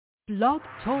Blog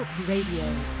Talk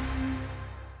Radio.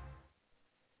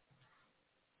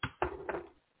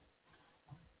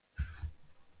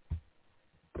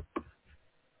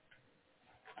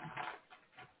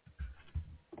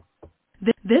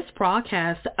 This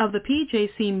broadcast of the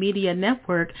PJC Media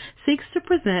Network seeks to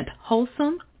present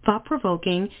wholesome,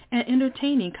 thought-provoking, and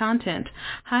entertaining content.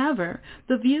 However,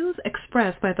 the views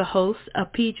expressed by the hosts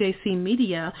of PJC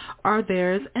Media are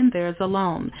theirs and theirs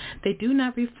alone. They do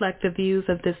not reflect the views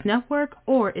of this network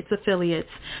or its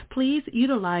affiliates. Please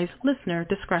utilize listener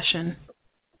discretion.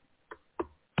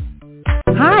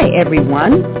 Hi,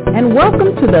 everyone, and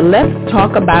welcome to the Let's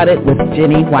Talk About It with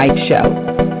Jenny White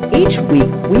show. Each week,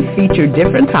 we feature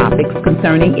different topics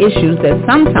concerning issues that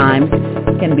sometimes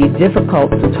can be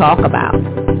difficult to talk about.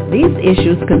 These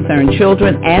issues concern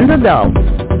children and adults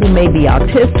who may be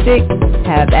autistic,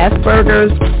 have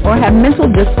Asperger's, or have mental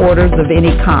disorders of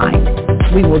any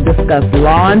kind. We will discuss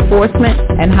law enforcement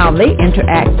and how they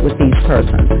interact with these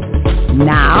persons.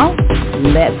 Now,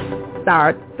 let's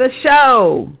start the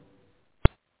show.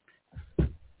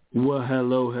 Well,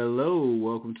 hello.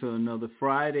 Welcome to another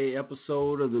Friday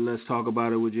episode of the Let's Talk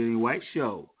About It with Jenny White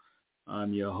show.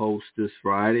 I'm your host this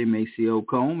Friday, Maceo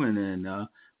Coleman, and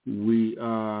we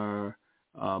are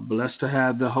blessed to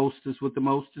have the hostess with the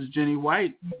mostest, Jenny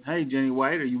White. Hey, Jenny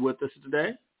White, are you with us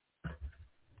today?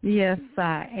 Yes,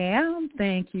 I am.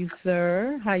 Thank you,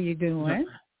 sir. How you doing?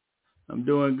 I'm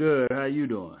doing good. How you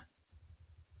doing?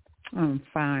 I'm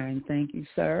fine. Thank you,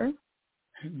 sir.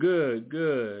 Good.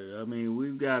 I mean,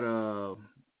 we've got a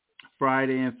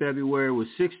Friday in February with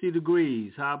 60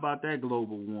 degrees. How about that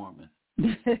global warming?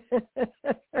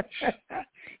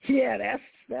 Yeah,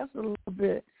 that's a little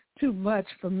bit too much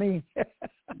for me.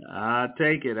 I'll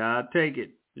take it.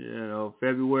 You know,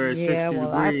 February 60 yeah,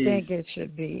 well, degrees. I think it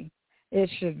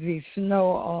should be snow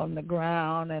on the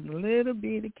ground and a little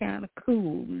bit of kind of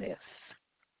coolness.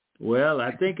 Well,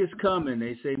 I think it's coming.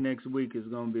 They say next week is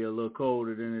going to be a little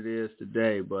colder than it is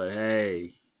today. But,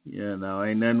 hey, you know,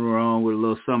 ain't nothing wrong with a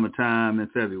little summertime in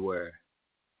February.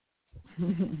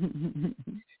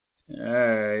 All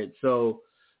right. So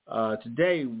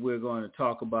today we're going to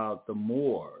talk about the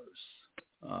Moors.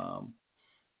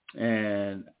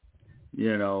 And,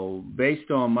 you know,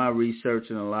 based on my research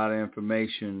and a lot of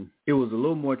information, it was a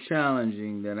little more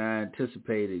challenging than I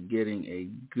anticipated getting a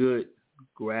good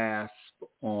grasp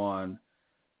on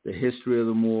the history of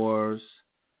the Moors.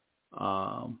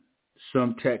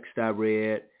 Some text I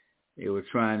read, they were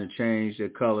trying to change their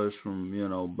colors from, you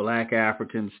know, black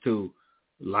Africans to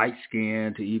light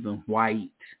skin to even white.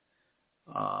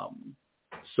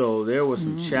 So there were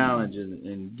some challenges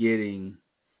in getting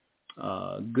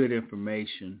good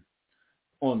information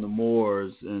on the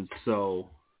Moors. And so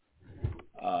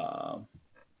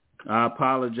I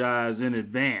apologize in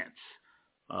advance.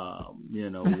 You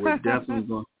know, we're definitely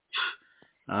going.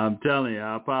 I'm telling you,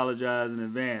 I apologize in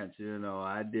advance. You know,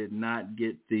 I did not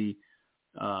get the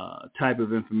type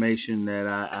of information that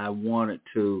I wanted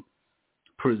to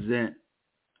present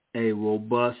a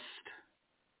robust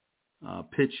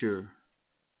picture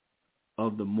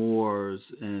of the Moors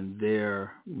and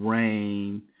their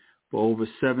reign for over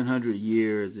 700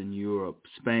 years in Europe,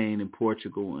 Spain and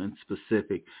Portugal in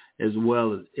specific, as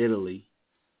well as Italy,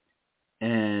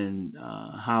 and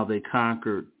how they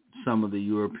conquered some of the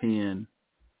European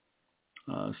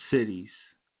cities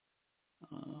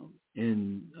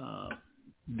in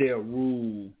their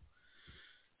rule.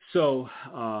 So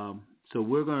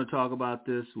we're going to talk about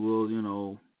this. We'll, you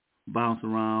know, bounce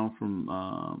around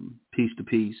from piece to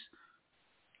piece.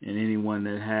 And anyone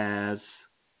that has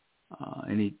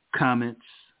any comments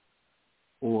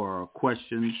or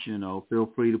questions, you know, feel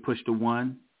free to push the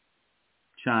 1.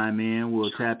 Chime in, we'll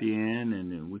tap you in,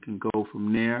 and then we can go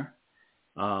from there.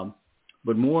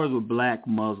 But Moors were black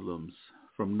Muslims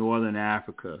from northern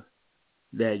Africa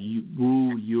that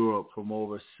ruled Europe for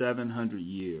over 700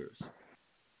 years.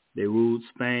 They ruled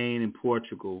Spain and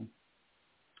Portugal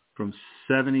from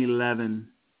 711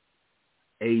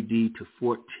 AD to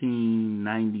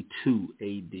 1492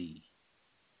 AD.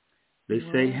 They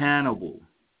say Hannibal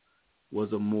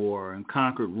was a Moor and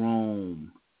conquered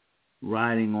Rome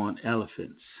riding on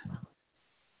elephants.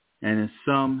 And in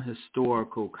some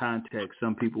historical context,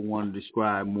 some people want to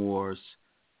describe Moors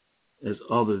as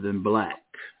other than black.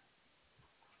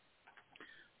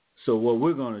 So what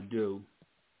we're going to do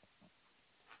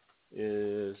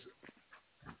is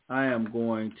I am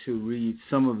going to read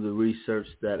some of the research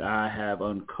that I have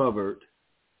uncovered,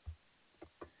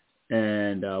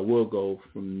 and we'll go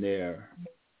from there.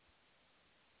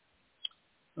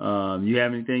 You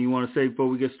have anything you want to say before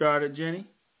we get started, Jenny?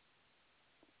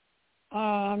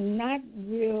 Not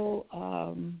real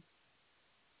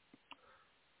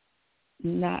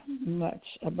not much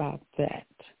about that.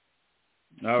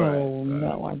 All right.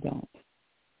 No, I don't.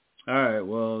 All right.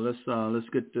 Well, let's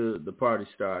get the party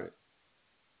started.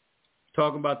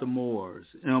 Talking about the Moors,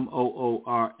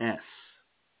 Moors.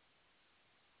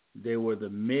 They were the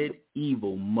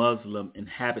medieval Muslim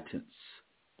inhabitants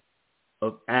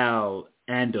of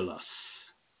Al-Andalus,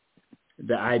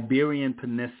 the Iberian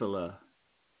Peninsula,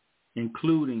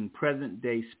 including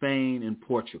present-day Spain and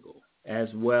Portugal, as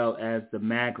well as the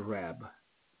Maghreb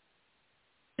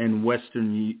and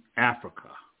Western Africa,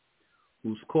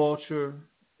 whose culture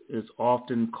is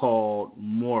often called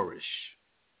Moorish.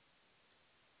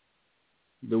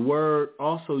 The word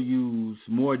also used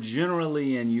more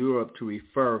generally in Europe to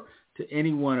refer to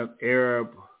anyone of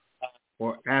Arab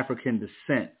or African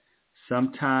descent,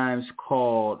 sometimes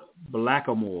called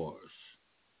blackamoors.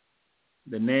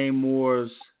 The name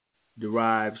Moors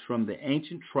derives from the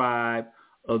ancient tribe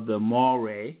of the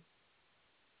Maure,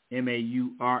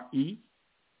 Maure,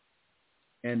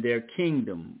 and their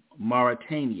kingdom,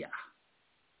 Mauritania.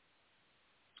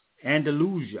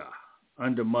 Andalusia,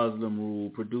 under Muslim rule,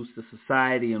 produced a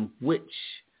society in which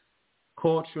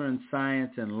culture and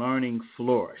science and learning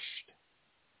flourished.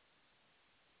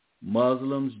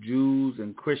 Muslims, Jews,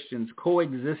 and Christians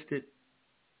coexisted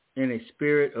in a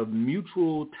spirit of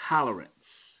mutual tolerance.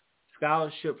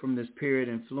 Scholarship from this period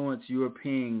influenced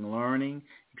European learning,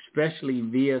 especially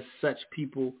via such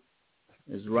people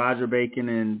as Roger Bacon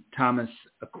and Thomas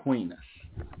Aquinas.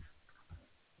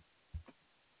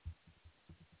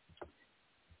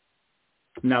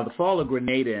 Now, the fall of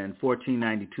Granada in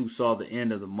 1492 saw the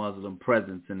end of the Muslim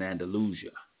presence in Andalusia.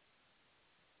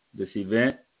 This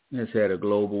event has had a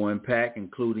global impact,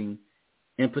 including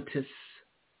impetus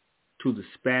to the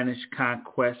Spanish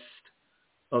conquest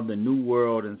of the New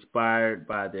World, inspired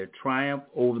by their triumph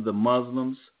over the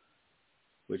Muslims,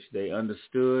 which they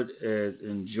understood as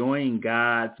enjoying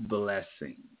God's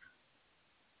blessing.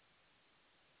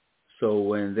 So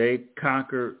when they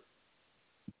conquered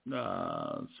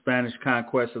Spanish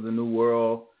conquest of the New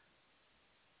World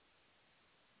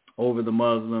over the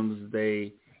Muslims,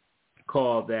 they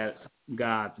called that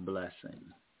God's blessing.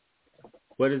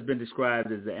 What has been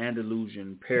described as the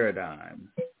Andalusian paradigm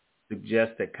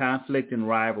suggests that conflict and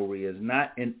rivalry is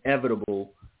not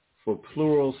inevitable for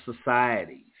plural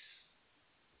societies,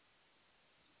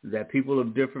 that people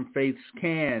of different faiths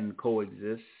can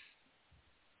coexist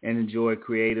and enjoy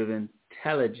creative,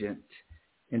 intelligent,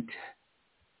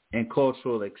 and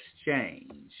cultural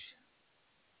exchange.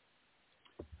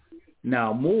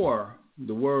 Now, Moor,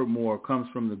 the word Moor, comes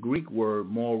from the Greek word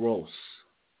moros,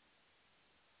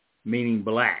 meaning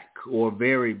black or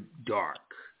very dark,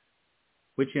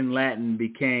 which in Latin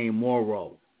became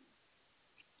moro.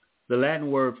 The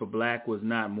Latin word for black was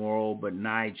not moral, but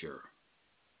Niger,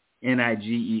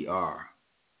 Niger.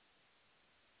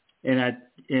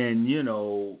 And you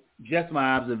know, just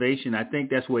my observation, I think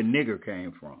that's where nigger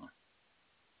came from.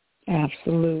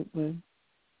 Absolutely.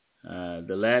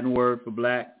 The Latin word for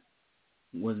black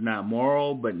was not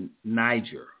moral, but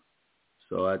Niger.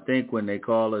 So I think when they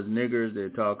call us niggers, they're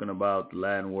talking about the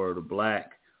Latin word of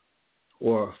black,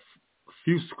 or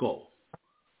fusco,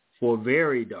 for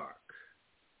very dark.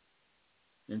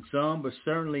 In some, but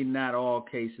certainly not all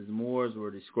cases, Moors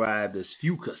were described as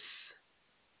fucus.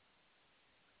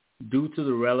 Due to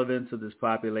the relevance of this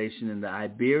population in the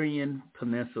Iberian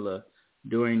Peninsula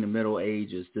during the Middle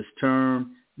Ages, this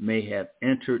term may have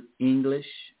entered English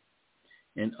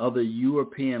and other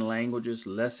European languages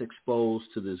less exposed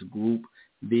to this group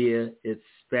via its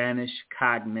Spanish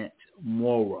cognate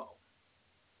moro.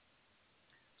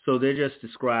 So they're just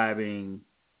describing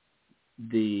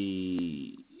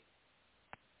the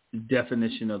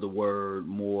definition of the word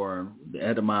Moor, the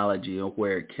etymology of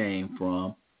where it came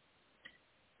from.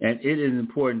 And it is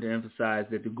important to emphasize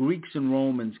that the Greeks and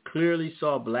Romans clearly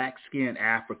saw black-skinned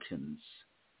Africans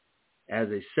as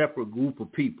a separate group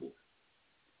of people.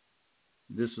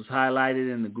 This was highlighted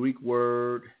in the Greek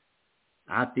word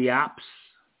athiops,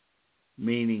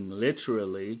 meaning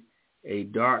literally a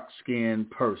dark-skinned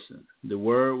person. The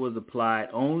word was applied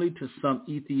only to some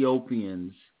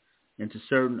Ethiopians and to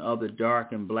certain other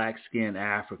dark and black-skinned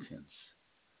Africans.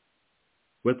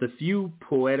 With a few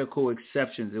poetical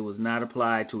exceptions, it was not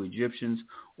applied to Egyptians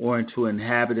or to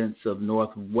inhabitants of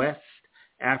northwest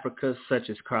Africa, such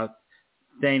as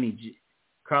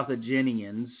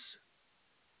Carthaginians,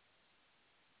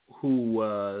 who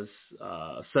was,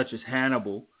 such as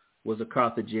Hannibal was a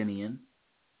Carthaginian,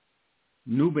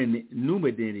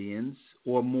 Numidians,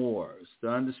 or Moors.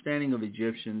 The understanding of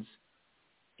Egyptians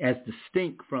as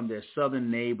distinct from their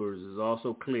southern neighbors is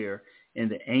also clear in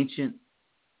the ancient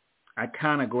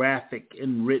iconographic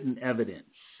and written evidence.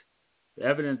 The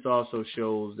evidence also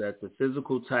shows that the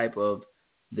physical type of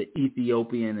the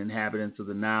Ethiopian inhabitants of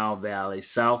the Nile Valley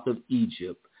south of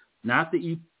Egypt, not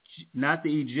the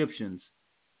Egyptians,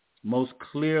 most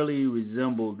clearly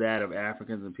resembled that of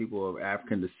Africans and people of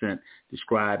African descent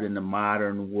described in the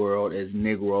modern world as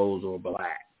Negroes or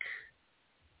black.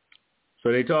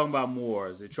 So they're talking about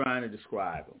Moors. They're trying to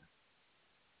describe them.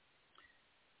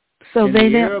 So In they the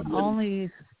didn't Arab-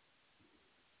 only,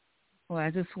 well,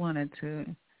 I just wanted to,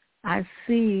 I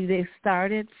see they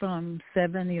started from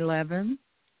 711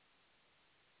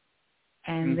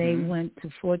 and they went to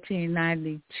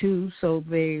 1492, so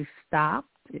they stopped.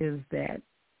 Is that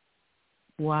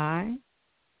why?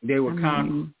 They were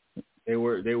conquered. They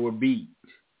were beat.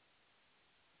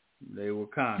 They were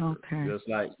conquered. Okay. Just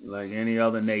like any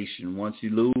other nation. Once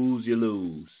you lose, you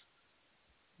lose.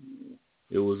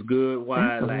 It was good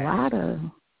while it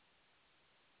lasted.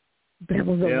 That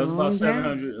was a it was long about 700.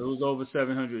 time. It was over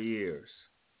 700 years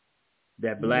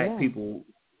that black people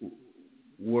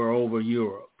were over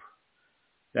Europe.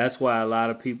 That's why a lot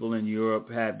of people in Europe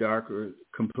have darker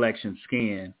complexion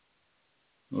skin,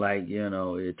 like,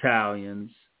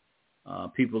 Italians,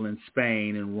 people in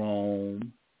Spain and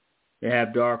Rome. They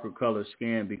have darker colored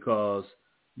skin because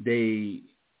they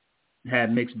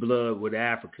had mixed blood with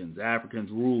Africans.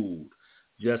 Africans ruled,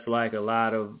 just like a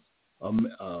lot of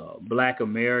black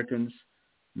Americans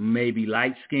may be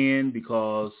light-skinned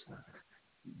because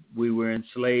we were in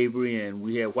slavery and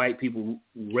we had white people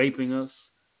raping us,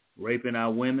 raping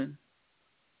our women,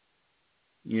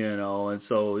 and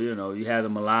so, you had the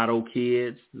mulatto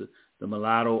kids, the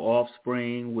mulatto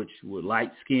offspring, which were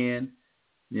light-skinned,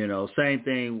 same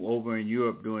thing over in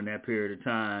Europe during that period of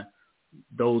time.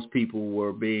 Those people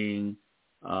were being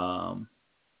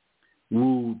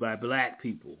ruled by black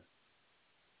people.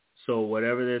 So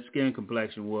whatever their skin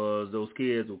complexion was, those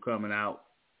kids were coming out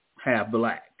half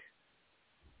black.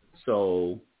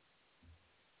 So,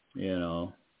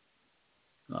 there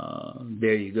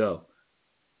you go.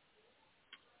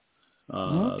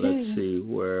 Let's see,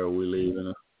 where are we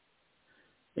leaving?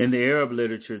 In the Arab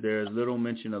literature, there is little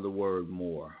mention of the word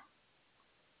Moor.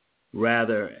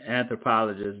 Rather,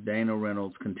 anthropologist Dana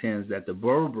Reynolds contends that the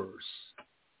Berbers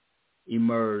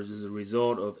emerged as a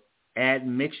result of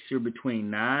admixture between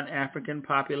non-African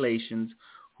populations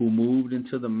who moved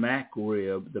into the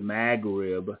Maghreb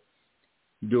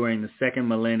during the second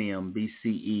millennium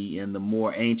BCE and the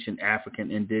more ancient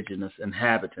African indigenous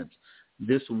inhabitants.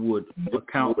 This would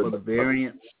account for the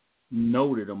variance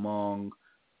noted among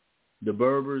the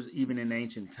Berbers even in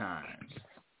ancient times.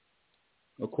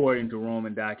 According to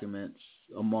Roman documents,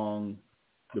 among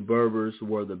the Berbers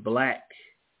were the black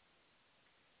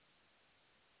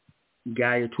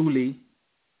Gayatuli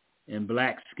and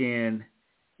black-skinned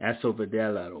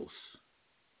Asovidelos.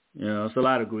 It's a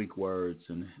lot of Greek words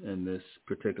in this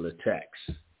particular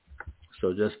text.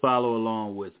 So just follow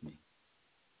along with me.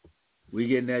 We're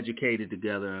getting educated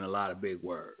together in a lot of big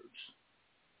words.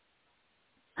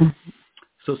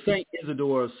 So Saint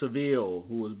Isidore of Seville,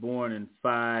 who was born in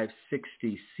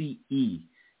 560 CE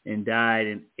and died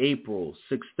in April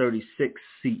 636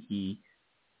 CE,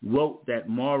 wrote that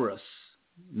Maurus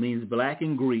means black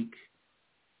in Greek.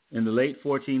 In the late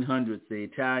 1400s, the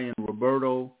Italian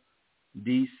Roberto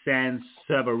di San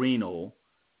Severino,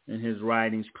 in his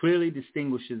writings, clearly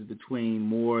distinguishes between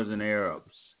Moors and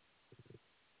Arabs.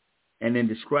 And in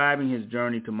describing his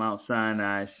journey to Mount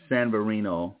Sinai, San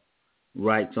Severino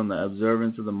writes on the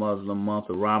observance of the Muslim month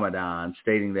of Ramadan,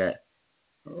 stating that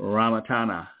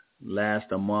Ramatana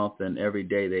lasts a month and every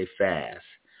day they fast.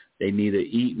 They neither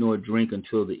eat nor drink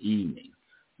until the evening.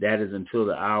 That is until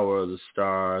the hour of the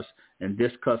stars, and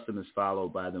this custom is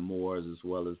followed by the Moors as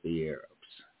well as the Arabs.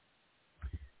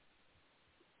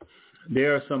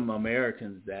 There are some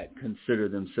Americans that consider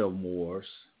themselves Moors,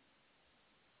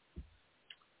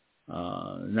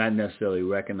 not necessarily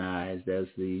recognized as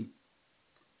the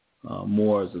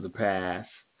Moors of the past,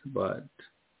 but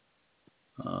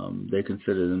they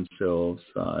consider themselves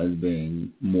as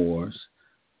being Moors.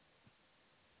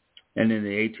 And in the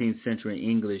 18th century,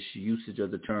 English usage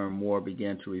of the term Moor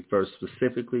began to refer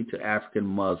specifically to African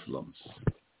Muslims,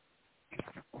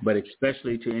 but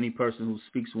especially to any person who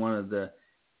speaks one of the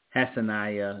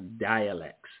Hassaniya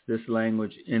dialects. This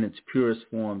language, in its purest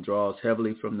form, draws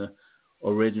heavily from the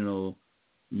original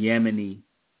Yemeni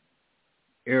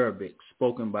Arabic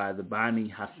spoken by the Bani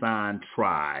Hassan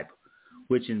tribe,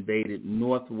 which invaded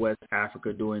northwest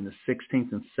Africa during the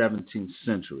 16th and 17th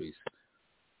centuries.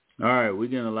 All right, we're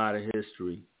getting a lot of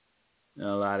history and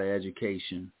a lot of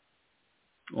education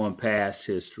on past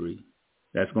history.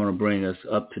 That's going to bring us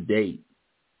up to date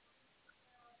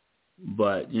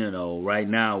But, right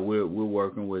now we're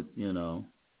working with,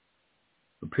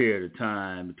 a period of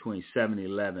time between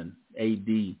 711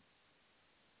 AD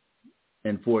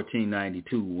and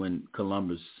 1492 when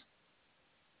Columbus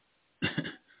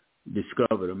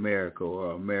discovered America,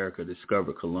 or America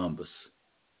discovered Columbus.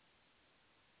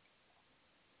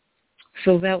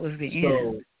 So that was the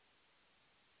end.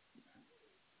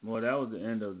 Well, that was the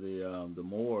end of the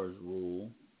Moors'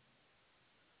 rule.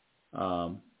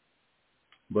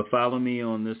 But follow me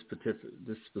on this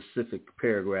specific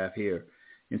paragraph here.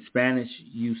 In Spanish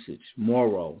usage,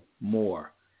 Moor,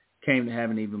 came to have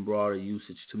an even broader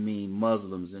usage to mean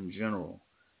Muslims in general,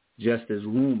 just as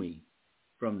Rumi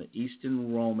from the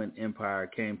Eastern Roman Empire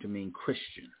came to mean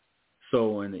Christian.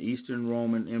 So in the Eastern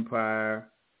Roman Empire,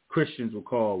 Christians were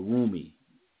called Rumi,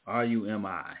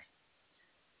 R-U-M-I,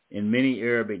 in many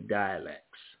Arabic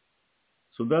dialects.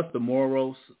 So thus the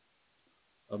Moros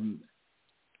of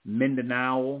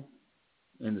Mindanao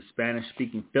in the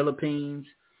Spanish-speaking Philippines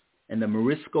and the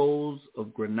Moriscos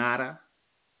of Grenada.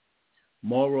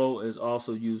 Moro is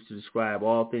also used to describe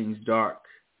all things dark,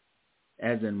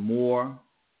 as in Moor,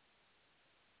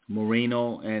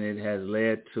 Moreno, and it has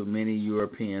led to many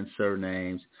European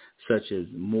surnames such as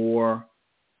Moor,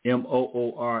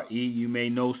 M-O-O-R-E. You may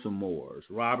know some Moors.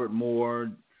 Robert Moore,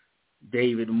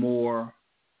 David Moore,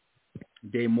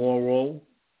 De Moro,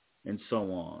 and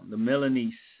so on. The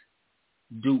Milanese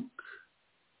Duke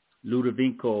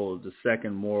Ludovico II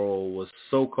Moro was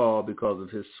so called because of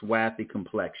his swarthy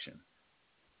complexion.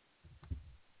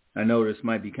 I know this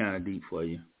might be kind of deep for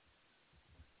you.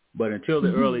 But until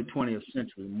the early 20th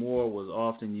century, Moor was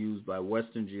often used by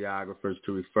Western geographers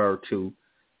to refer to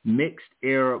mixed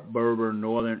Arab, Berber,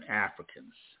 Northern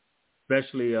Africans,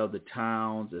 especially of the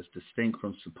towns as distinct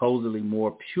from supposedly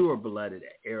more pure-blooded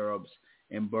Arabs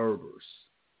and Berbers.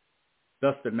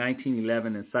 Thus, the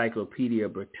 1911 Encyclopedia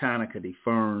Britannica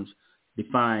defines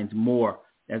Moor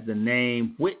as the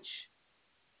name which,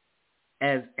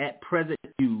 as at present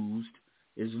used,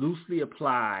 is loosely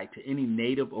applied to any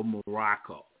native of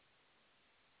Morocco,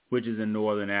 which is in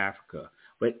northern Africa,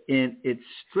 but in its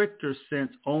stricter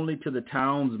sense only to the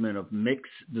townsmen of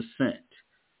mixed descent.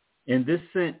 In this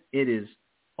sense, it is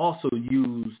also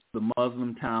used the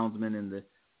Muslim townsmen in the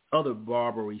other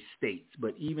Barbary states,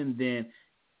 but even then,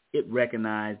 it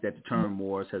recognized that the term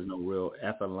Moors has no real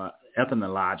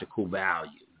ethnological value.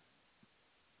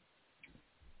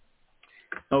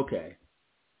 Okay.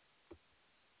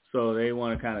 So they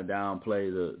want to kind of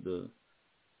downplay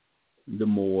the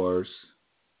Moors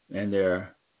and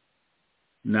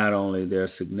not only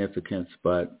their significance,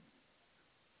 but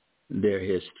their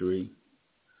history.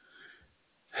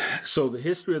 So the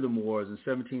history of the Moors: in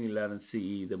 1711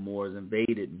 CE, the Moors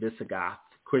invaded Visigoth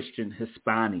Christian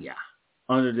Hispania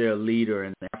under their leader,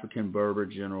 an African Berber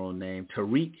general named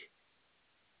Tariq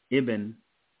ibn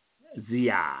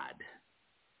Ziyad.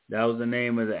 That was the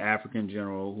name of the African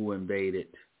general who invaded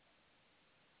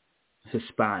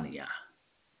Hispania.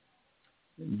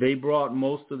 They brought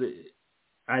most of the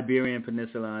Iberian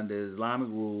Peninsula under Islamic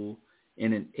rule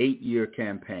in an 8-year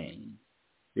campaign.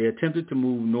 They attempted to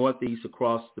move northeast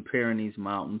across the Pyrenees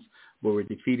Mountains, but were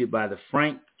defeated by the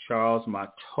Frank Charles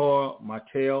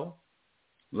Martel,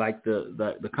 like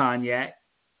the Cognac,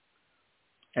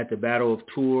 at the Battle of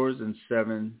Tours in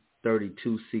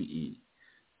 732 CE.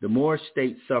 The Moorish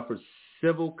state suffered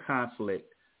civil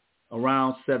conflict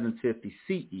around 750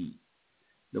 CE.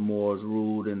 The Moors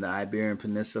ruled in the Iberian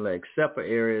Peninsula except for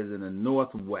areas in the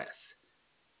northwest,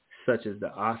 such as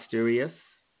the Asturias,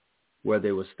 where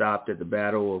they were stopped at the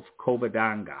Battle of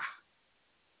Covadonga,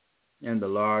 and the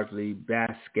largely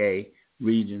Basque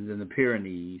regions in the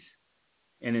Pyrenees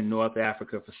and in North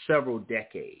Africa for several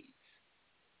decades.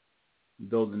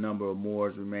 Though the number of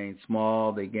Moors remained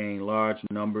small, they gained large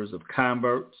numbers of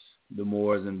converts. The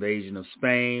Moors' invasion of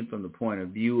Spain, from the point of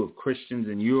view of Christians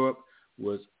in Europe,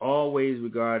 was always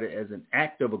regarded as an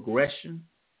act of aggression.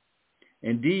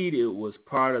 Indeed, it was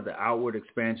part of the outward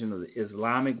expansion of the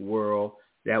Islamic world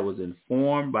that was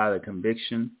informed by the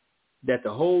conviction that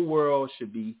the whole world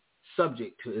should be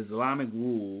subject to Islamic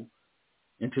rule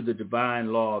and to the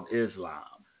divine law of Islam.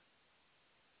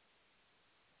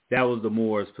 That was the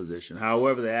Moors' position.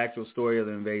 However, the actual story of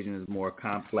the invasion is more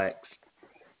complex.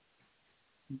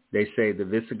 They say the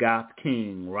Visigoth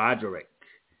king, Roderick,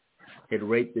 had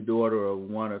raped the daughter of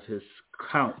one of his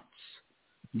counts,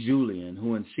 Julian,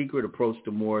 who in secret approached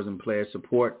the Moors and pledged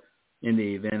support in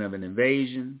the event of an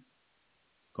invasion,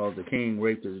 because the king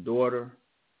raped his daughter.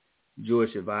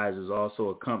 Jewish advisors also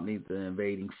accompanied the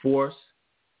invading force.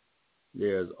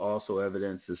 There's also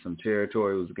evidence that some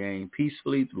territory was gained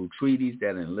peacefully through treaties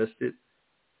that enlisted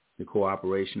the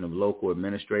cooperation of local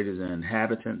administrators and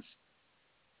inhabitants.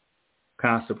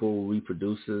 Constable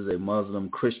reproduces a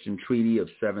Muslim-Christian treaty of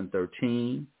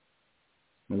 713,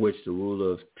 in which the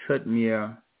ruler of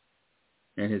Tutmir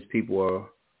and his people are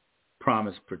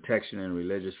promised protection and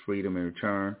religious freedom in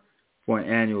return for an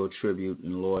annual tribute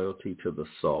and loyalty to the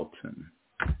Sultan.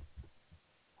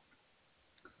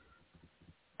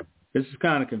 This is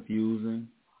kind of confusing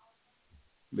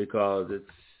because it's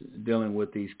dealing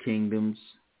with these kingdoms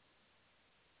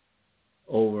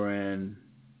over in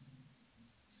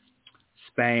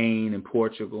Spain and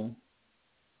Portugal.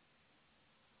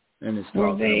 And it's Were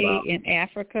talking they about, in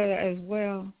Africa as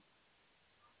well?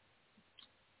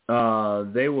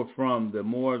 the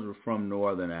Moors were from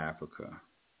northern Africa.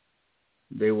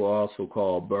 They were also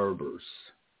called Berbers.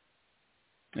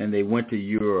 And they went to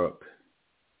Europe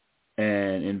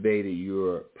and invaded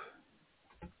Europe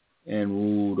and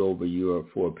ruled over Europe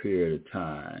for a period of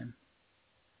time.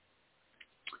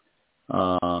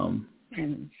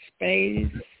 And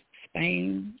Spain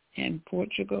and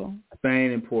Portugal.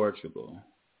 Spain and Portugal.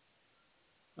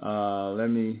 Let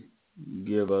me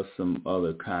give us some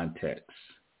other context.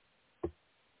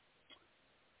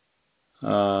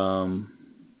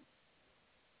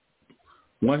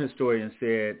 One historian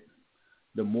said,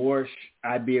 the Moorish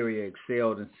Iberia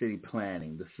excelled in city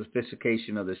planning. The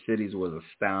sophistication of the cities was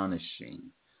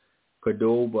astonishing.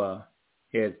 Cordoba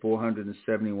had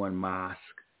 471 mosques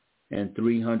and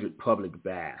 300 public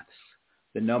baths.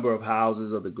 The number of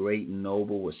houses of the great and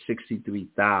noble was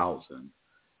 63,000,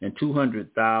 and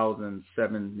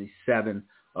 200,077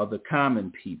 of the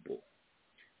common people.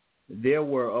 There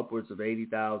were upwards of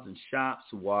 80,000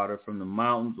 shops. Water from the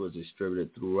mountains was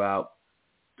distributed through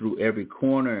every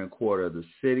corner and quarter of the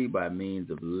city by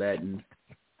means of leaden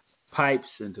pipes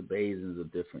into basins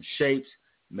of different shapes,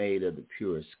 made of the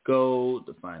purest gold,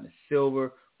 the finest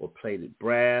silver, or plated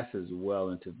brass, as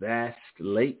well into vast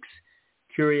lakes,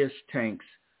 curious tanks,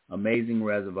 amazing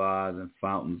reservoirs, and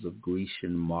fountains of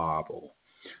Grecian marble.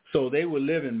 So they were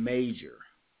living major.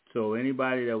 So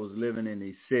anybody that was living in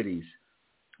these cities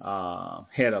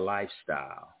had a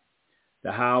lifestyle.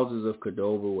 The houses of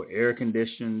Cordoba were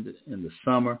air-conditioned in the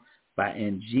summer by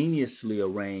ingeniously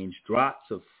arranged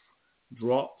draughts of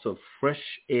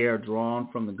fresh air drawn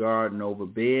from the garden over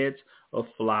beds of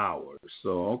flowers.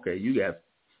 So, okay, you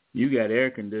got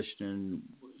air conditioning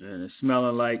and it's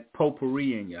smelling like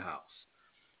potpourri in your house.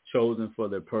 Chosen for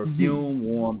their perfume,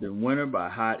 warmed in winter by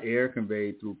hot air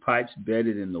conveyed through pipes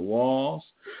bedded in the walls.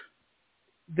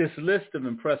 This list of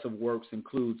impressive works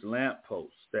includes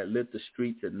lampposts that lit the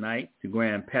streets at night, to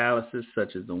grand palaces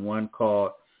such as the one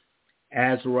called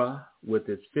Azra with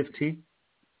its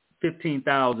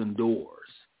 15,000 doors.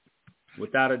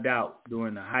 Without a doubt,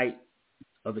 during the height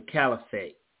of the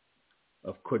Caliphate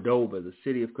of Cordoba, the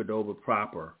city of Cordoba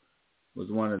proper was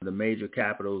one of the major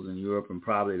capitals in Europe and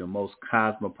probably the most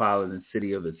cosmopolitan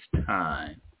city of its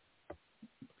time.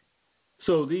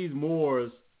 So these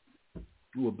Moors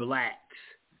were blacks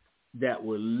that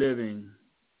were living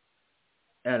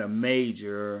they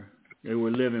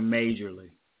were living majorly.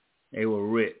 They were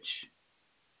rich.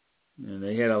 And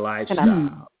they had a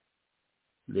lifestyle.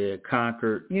 They had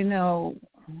conquered.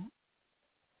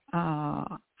 I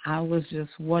was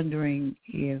just wondering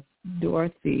if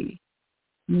Dorothy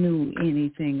knew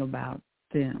anything about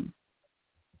them.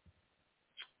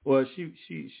 Well,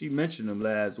 she mentioned them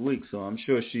last week, so I'm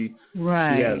sure she.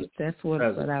 Right. That's what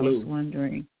I was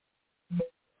wondering.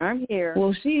 I'm here.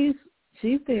 Well, she's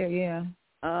there, yeah.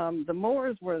 The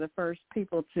Moors were the first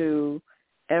people to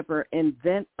ever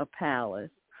invent a palace,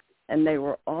 and they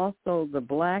were also the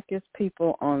blackest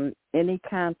people on any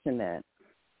continent.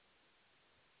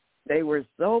 They were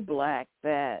so black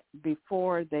that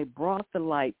before they brought the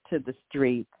light to the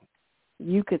streets,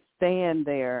 you could stand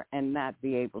there and not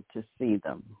be able to see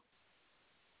them.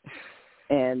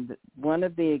 And one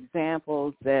of the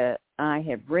examples that I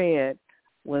have read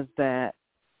was that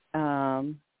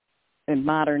in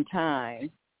modern times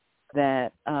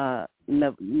that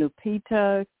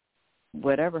Nupita,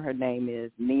 whatever her name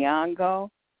is, Nyong'o,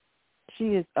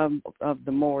 she is of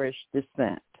the Moorish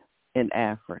descent in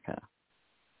Africa.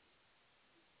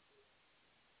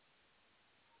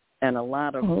 And a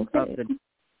lot of the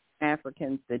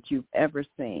Africans that you've ever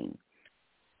seen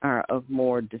are of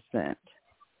Moor descent.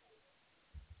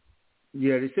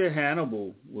 Yeah, they said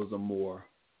Hannibal was a Moor.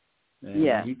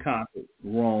 And he conquered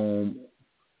Rome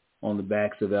on the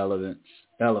backs of elephants.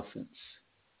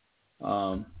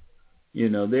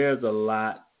 There's a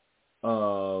lot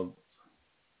of,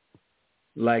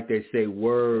 like they say,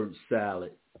 word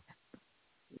salad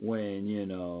when, you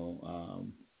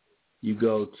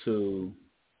go to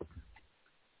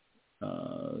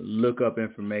look up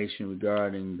information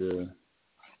regarding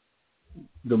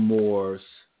the Moors,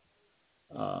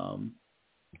 and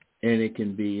it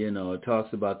can be, it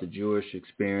talks about the Jewish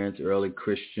experience, early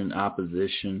Christian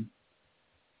opposition.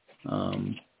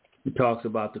 It talks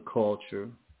about the culture,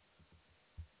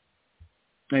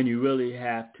 and you really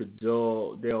have to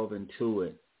delve into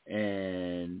it.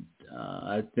 And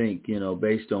I think,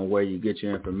 based on where you get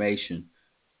your information,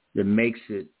 that makes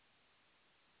it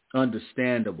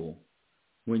understandable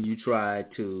when you try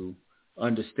to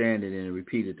understand it and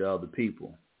repeat it to other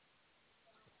people.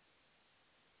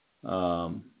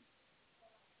 Some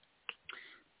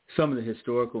of the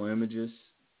historical images,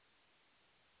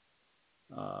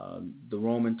 the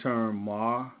Roman term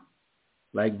Moor,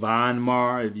 like Von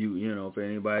Mar, if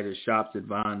anybody that shops at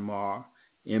Von Mar,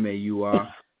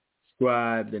 M-A-U-R,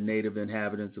 describe the native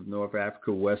inhabitants of North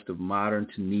Africa west of modern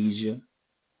Tunisia.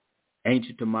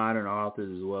 Ancient to modern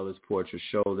authors as well as portraits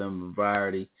show them a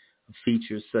variety of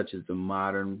features such as the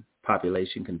modern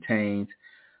population contains.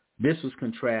 This was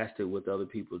contrasted with other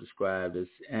people described as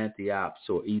Antiops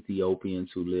or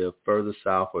Ethiopians who live further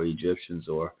south, or Egyptians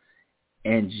or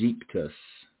Egyptus.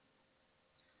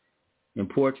 In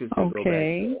portraits that go back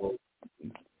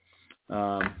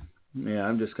to,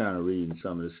 I'm just kind of reading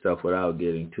some of this stuff without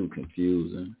getting too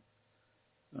confusing.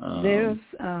 There's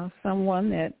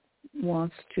someone that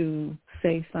wants to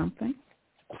say something.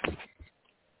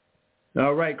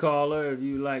 All right, caller, if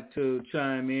you'd like to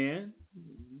chime in,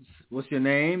 what's your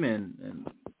name and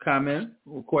comment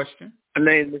or question? My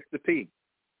name is Mr. P.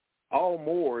 All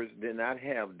Moors did not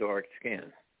have dark skin.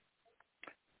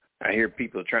 I hear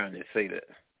people trying to say that.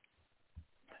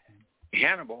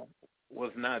 Hannibal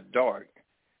was not dark.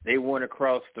 They went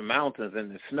across the mountains in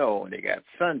the snow and they got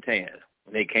suntan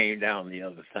when they came down the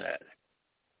other side.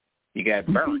 He got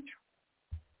burnt.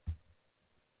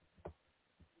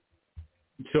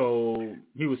 So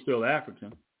he was still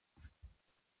African.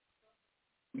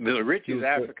 The richest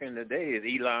African today is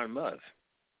Elon Musk.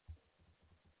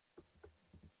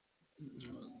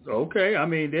 Okay, I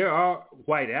mean, there are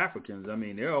white Africans. I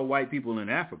mean, there are white people in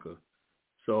Africa.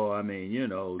 So I mean,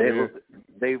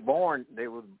 they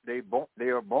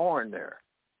were born there.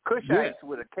 Cushites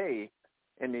with a K,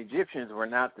 and the Egyptians were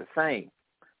not the same.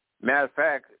 Matter of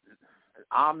fact,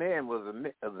 Amen was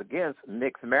against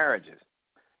mixed marriages.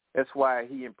 That's why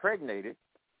he impregnated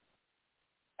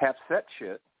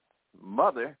Hatshepsut,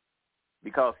 mother,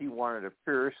 because he wanted a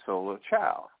pure soul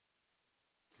child.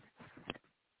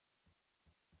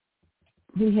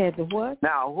 He had the what?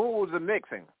 Now, who was the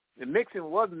mixing? The mixing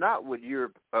was not with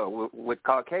Europe, with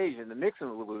Caucasian. The mixing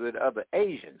was with other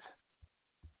Asians.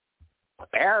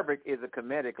 Arabic is a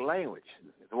Kemetic language.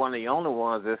 It's one of the only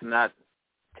ones that's not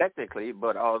technically,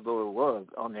 but although it was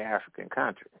on the African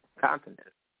continent.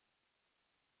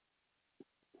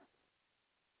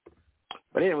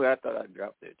 But anyway, I thought I'd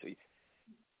drop that to you.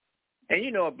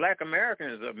 And Black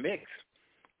Americans are mixed.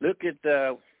 Look at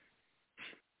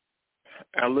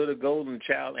our little golden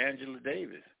child, Angela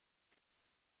Davis.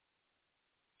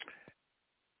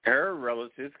 Her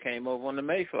relatives came over on the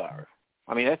Mayflower.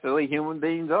 I mean, that's the way human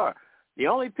beings are. The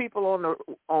only people on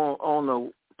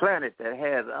the planet that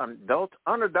has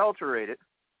unadulterated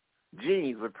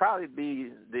genes would probably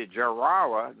be the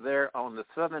Jarawa there on the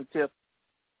southern tip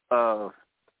of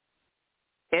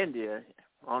India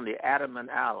on the Andaman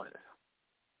Islands.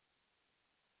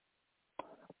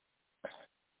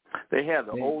 They have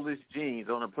the oldest genes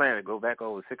on the planet, go back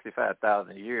over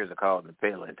 65,000 years, according to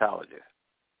paleontologists.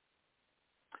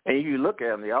 And if you look at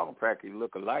them, they all practically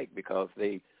look alike because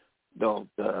they don't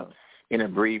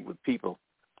interbreed with people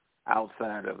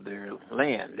outside of their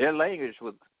land. Their language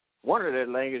was, one of their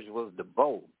languages was the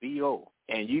Bo, B-O.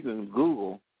 And you can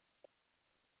Google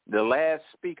the last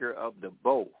speaker of the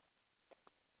Bo.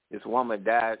 This woman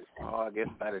died, I guess,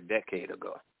 about a decade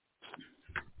ago.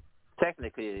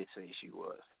 Technically, they say she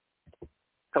was.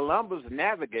 Columbus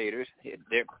navigators,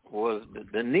 there was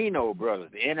the Nino brothers,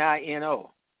 the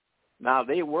N-I-N-O. Now,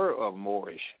 they were of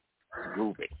Moorish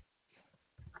grouping.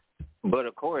 But,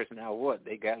 of course, now what?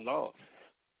 They got lost.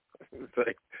 So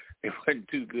they weren't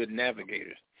too good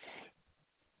navigators.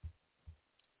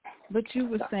 But you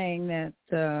were saying that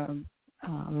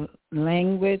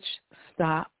language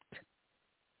stopped.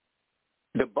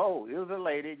 The Bo, it was a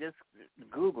lady, just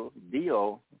Google,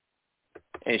 D-O,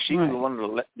 and she was one of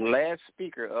the last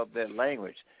speaker of that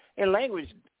language. And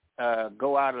language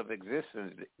go out of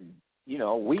existence,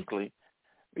 weekly,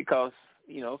 because,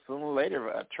 sooner or later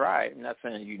a tribe, I'm not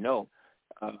saying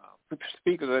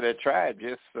speakers of that tribe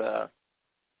just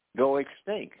go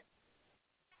extinct.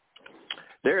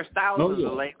 There's thousands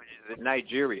of languages in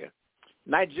Nigeria.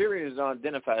 Nigerians don't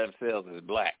identify themselves as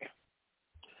black.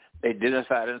 They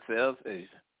identify themselves as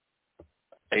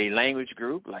a language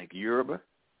group like Yoruba.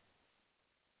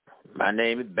 My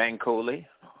name is Bankole,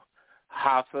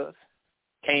 Hausas,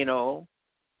 Kano,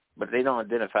 but they don't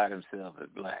identify themselves as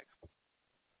black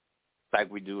like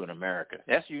we do in America.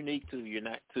 That's unique to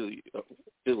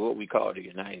what we call the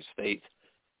United States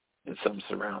and some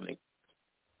surrounding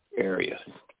areas.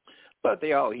 But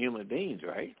they're all human beings,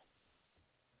 right?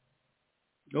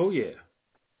 Oh, yeah.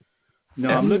 No,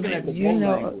 I'm looking at the Moor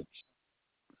language,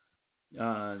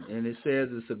 and it says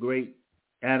it's a great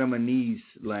Adam and Eve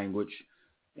language,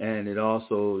 and it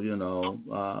also,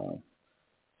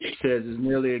 says it's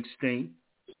nearly extinct,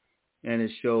 and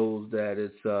it shows that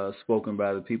it's spoken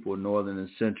by the people of northern and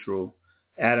central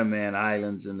Andaman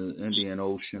Islands in the Indian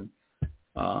Ocean.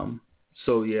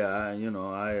 So, yeah, I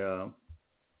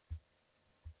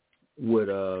would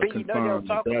confirm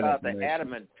talk that about the information.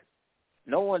 adamant.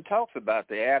 No one talks about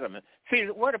the adamant. See,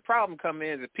 where the problem comes in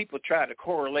is that people try to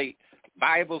correlate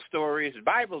Bible stories. The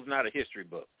Bible's not a history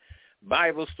book.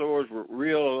 Bible stories with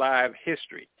real live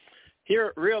history.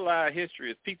 Here, real live history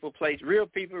is real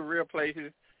people, real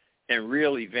places, and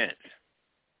real events.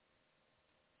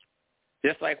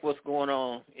 Just like what's going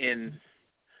on in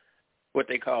what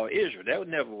they call Israel. There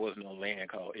never was no land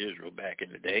called Israel back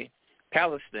in the day.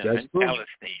 Palestine.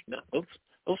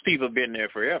 Those people have been there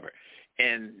forever.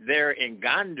 And there in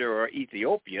Gondar,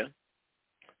 Ethiopia,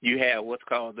 you have what's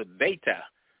called the Beta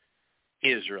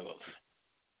Israels.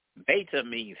 Beta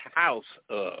means house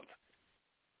of.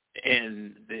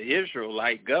 And the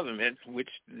Israelite government, which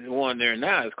the one there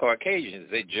now is Caucasians.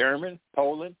 They're German,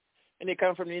 Poland, and they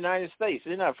come from the United States.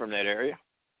 They're not from that area.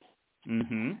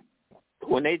 Mm-hmm.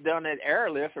 When they done that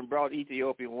airlift and brought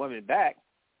Ethiopian women back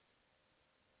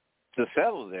to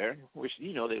settle there, which,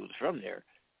 they was from there,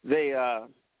 they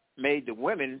made the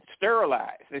women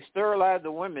sterilized. They sterilized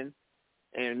the women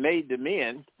and made the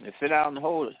men, and sit down and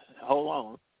hold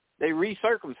on, they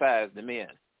recircumcised the men.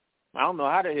 I don't know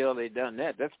how the hell they done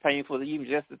that. That's painful even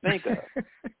just to think of.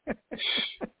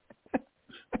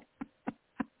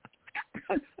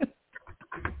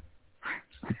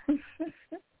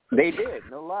 They did,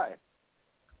 no lie.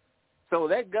 So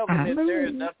that government there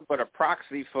is nothing but a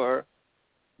proxy for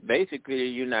basically the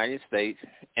United States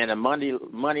and a money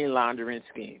laundering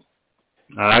scheme.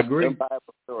 I agree. Them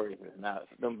Bible stories is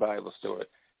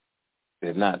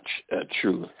not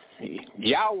true.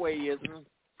 Yahwehism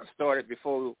started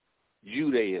before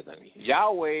Judaism.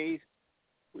 Yahwehs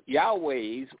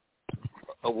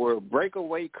were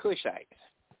breakaway Cushites.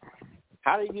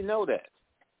 How do you know that?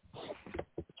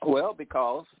 Well,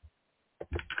 because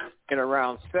in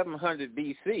around 700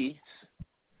 B.C.,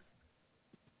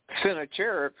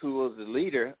 Sennacherib, who was the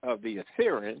leader of the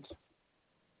Assyrians,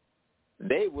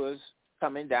 they was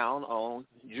coming down on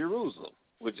Jerusalem,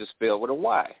 which is spelled with a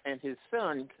Y. And his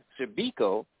son,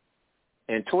 Shabiko,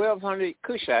 and 1,200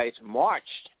 Cushites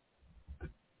marched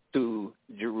to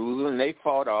Jerusalem, and they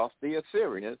fought off the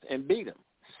Assyrians and beat them.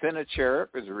 Sennacherib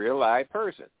is a real live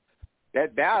person.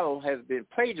 That battle has been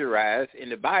plagiarized in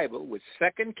the Bible with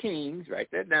 2 Kings, write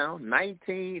that down,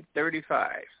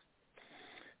 1935.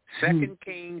 2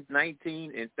 Kings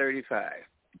 19 and 35.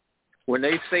 When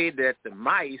they say that the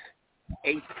mice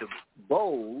ate the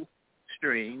bow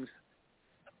strings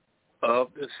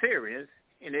of the Syrians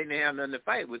and they didn't have nothing to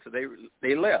fight with, so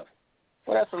they left.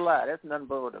 Well, that's a lie. That's nothing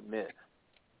but a myth.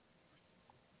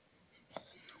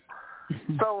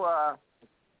 So,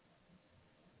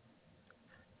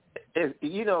 if,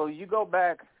 you go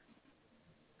back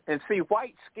and see,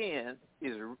 white skin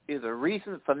is a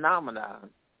recent phenomenon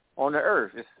on the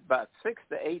earth. It's about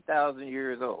 6,000 to 8,000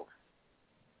 years old.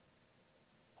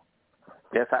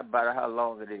 That's about how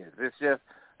long it is. It's just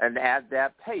an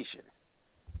adaptation.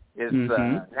 It's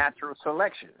natural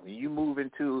selection. When you move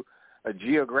into a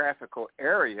geographical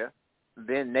area,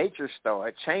 then nature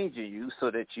starts changing you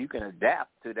so that you can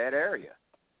adapt to that area.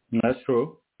 That's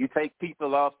true. You take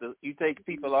people off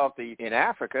in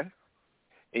Africa,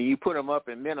 and you put them up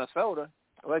in Minnesota.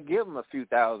 Well, give them a few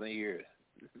thousand years.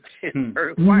 It's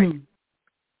very white.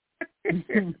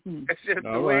 That's just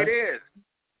the way it is.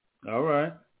 All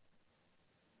right.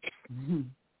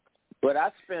 But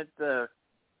I spent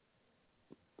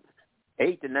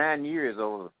 8 to 9 years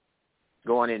over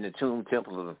going in the tomb,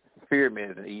 temples, and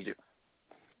pyramids in Egypt.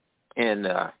 And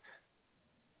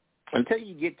until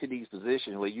you get to these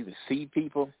positions where you can see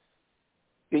people,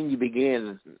 then you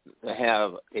begin to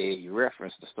have a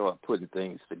reference to start putting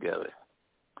things together.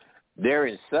 There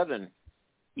in southern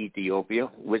Ethiopia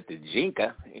with the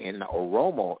Jinka in the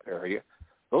Oromo area,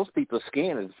 those people's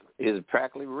skin is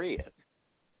practically red.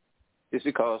 It's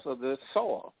because of the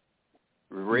soil,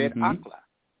 red akla.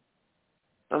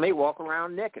 And they walk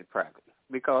around naked practically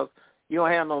because you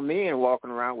don't have no men walking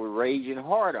around with raging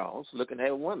hard-ons looking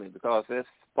at women because that's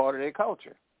part of their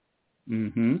culture.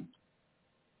 Mm-hmm.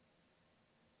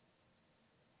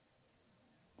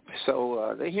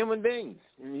 So they're human beings,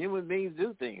 and human beings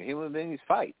do things. Human beings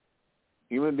fight.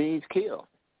 Human beings kill.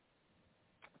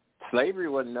 Slavery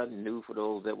wasn't nothing new for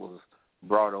those that was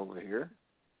brought over here.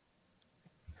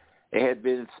 They had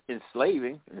been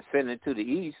enslaving and sending to the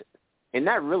East, and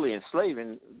not really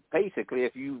enslaving. Basically,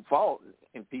 if you fought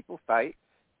and people fight,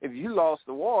 if you lost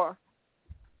the war,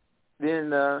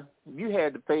 then you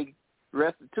had to pay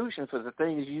restitution for the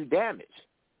things you damaged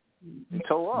and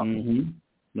tore up. Mm-hmm.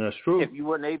 That's true. If you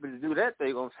weren't able to do that,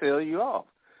 they're gonna sell you off.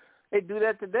 They do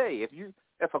that today.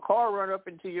 If a car run up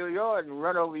into your yard and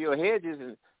run over your hedges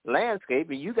and landscape,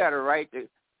 and you got a right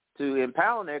to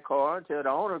impound that car until the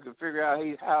owner can figure out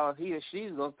how he or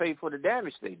she's gonna pay for the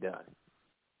damage they done.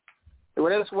 Well,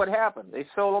 that's what happened. They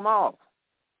sold them off.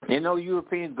 And no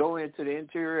Europeans go into the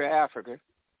interior of Africa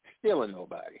stealing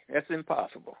nobody. That's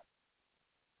impossible.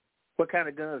 What kind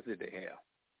of guns did they have?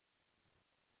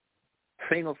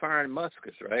 Single-firing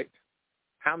muskets, right?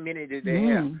 How many did they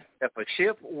have? If a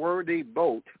ship-worthy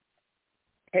boat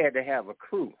had to have a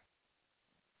crew,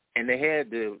 and they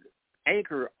had to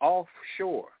anchor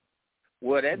offshore,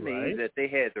 well, that means that they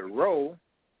had to row,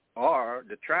 or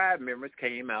the tribe members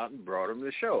came out and brought them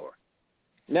to shore.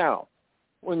 Now,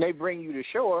 when they bring you to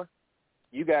shore,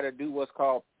 you got to do what's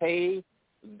called pay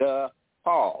the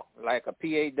paw, like a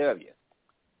PAW.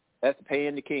 That's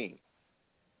paying the king.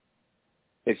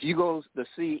 If you go to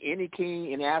see any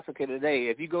king in Africa today,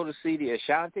 if you go to see the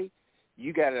Ashanti,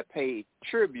 you got to pay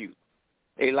tribute.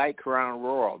 They like Crown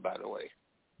Royal, by the way.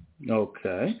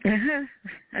 Okay.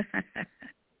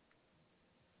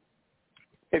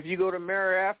 If you go to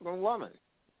marry an African woman,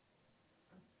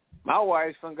 my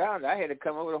wife's from Ghana. I had to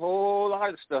come up with a whole lot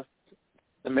of stuff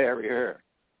to marry her.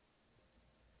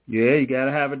 Yeah, you got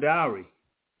to have a dowry.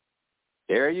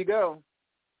 There you go.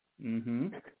 Mm-hmm.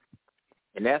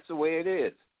 And that's the way it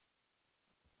is.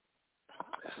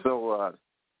 So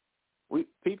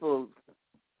people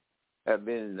have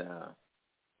been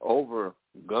over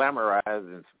glamorized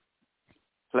and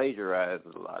plagiarized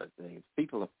a lot of things.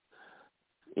 People,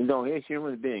 they're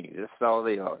human beings. That's all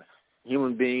they are.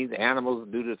 Human beings, animals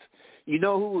do this. You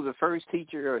know who was the first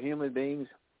teacher of human beings?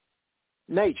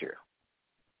 Nature.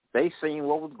 They seen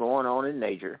what was going on in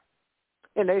nature,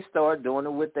 and they started doing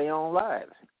it with their own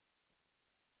lives.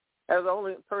 That's the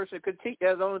only person could teach.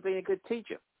 That's the only thing that could teach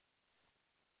them.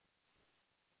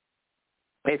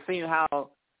 They seen how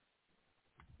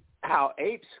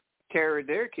apes carried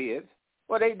their kids.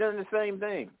 Well, they done the same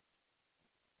thing.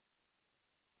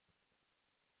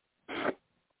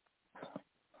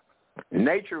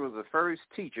 Nature was the first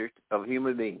teacher of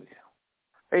human beings.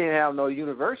 They didn't have no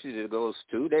university to go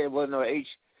to. There wasn't no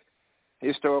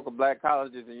historical black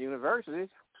colleges and universities,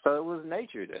 so it was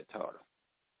nature that taught them.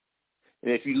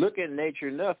 And if you look at nature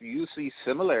enough, you see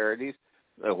similarities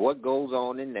of what goes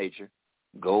on in nature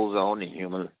goes on in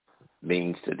human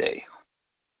beings today.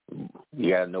 You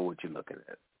got to know what you're looking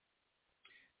at.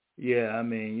 Yeah, I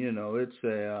mean, it's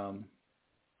a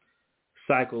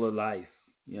cycle of life.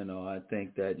 I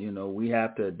think that, we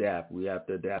have to adapt. We have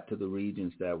to adapt to the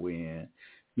regions that we're in,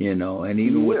 and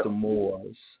even with the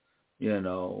Moors,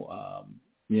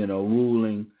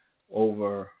 ruling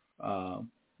over,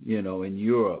 in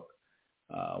Europe,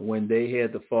 when they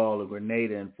had the fall of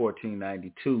Grenada in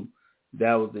 1492,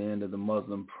 that was the end of the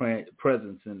Muslim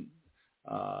presence in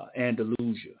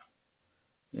Andalusia,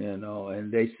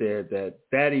 and they said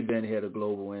that event had a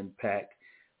global impact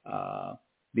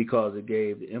because it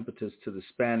gave the impetus to the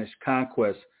Spanish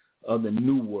conquest of the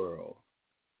New World,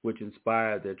 which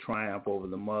inspired their triumph over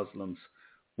the Muslims,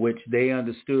 which they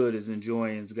understood as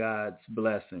enjoying God's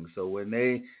blessings. So when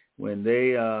they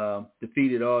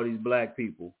defeated all these black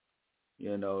people,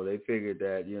 they figured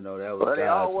that, that was Well, they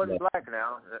all God's wasn't black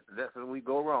now. That's when we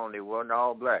go wrong. They wasn't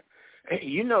all black.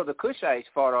 The Kushites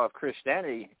fought off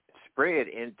Christianity, spread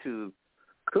into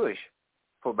Kush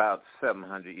for about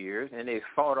 700 years, and they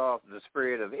fought off the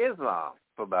spread of Islam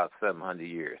for about 700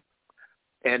 years.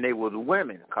 And they were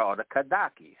women called the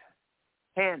Kadakis.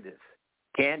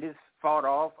 Candace fought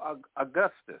off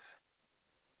Augustus.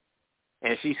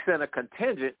 And she sent a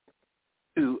contingent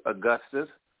to Augustus,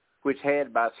 which had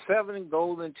about 7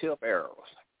 golden tip arrows.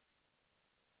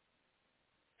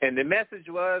 And the message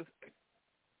was,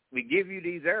 we give you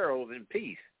these arrows in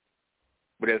peace,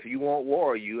 but if you want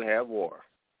war, you have war.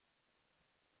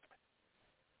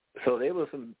 So there were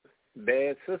some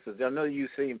bad sisters. I know you've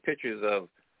seen pictures of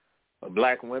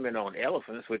black women on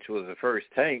elephants, which was the first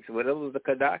tanks, but it was the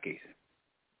Kadakis.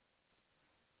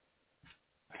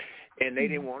 And they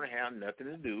didn't want to have nothing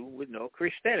to do with no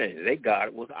Christianity. Their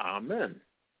God was Amen,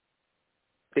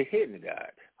 the hidden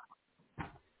God.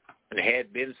 And it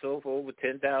had been so for over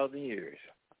 10,000 years.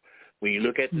 When you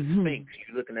look at the Sphinx,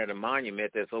 you're looking at a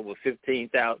monument that's over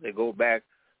 15,000, they go back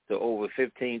to over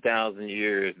 15,000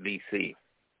 years BC.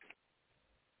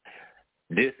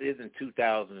 This isn't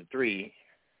 2003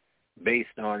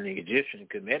 based on the Egyptian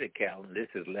Kemetic calendar. This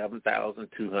is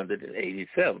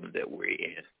 11,287 that we're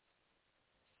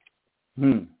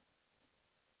in.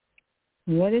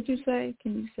 What did you say?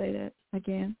 Can you say that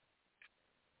again?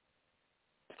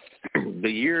 The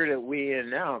year that we're in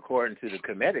now, according to the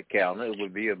Kemetic calendar, it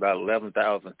would be about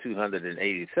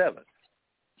 11,287.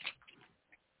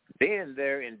 Then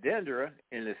there in Dendera,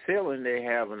 in the ceiling, they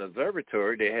have an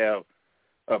observatory. They have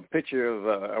a picture of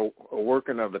a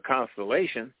working of the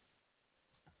constellation,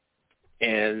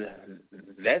 and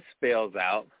that spells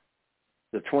out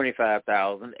the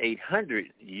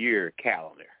 25,800 year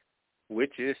calendar,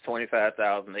 which is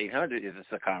 25,800 is the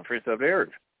circumference of the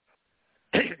Earth.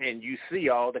 And you see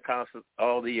all the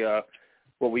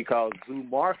what we call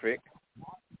zoomorphic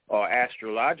or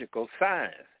astrological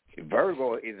signs.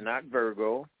 Virgo is not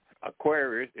Virgo.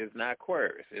 Aquarius is not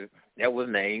Aquarius. That was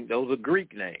named. Those are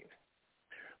Greek names.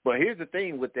 But here's the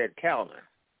thing with that calendar,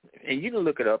 and you can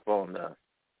look it up on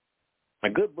a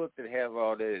good book that have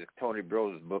all that is Tony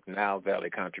Broder's book, Nile Valley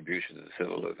Contributions to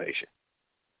Civilization.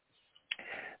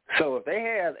 So if they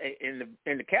have,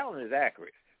 and the calendar is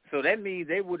accurate, so that means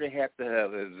they would have to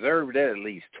have observed that at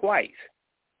least twice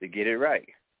to get it right.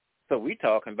 So we're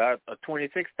talking about a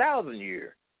 26,000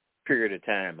 year period of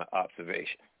time of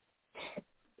observation.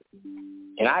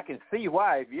 And I can see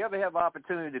why. If you ever have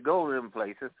opportunity to go to them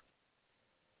places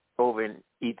over in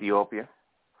Ethiopia,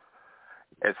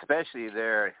 especially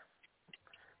there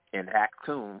in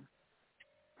Aksum,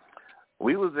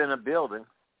 we was in a building.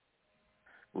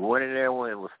 We went in there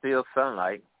when it was still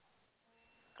sunlight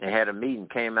and had a meeting,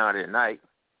 came out at night.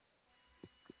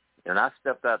 And I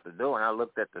stepped out the door and I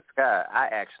looked at the sky. I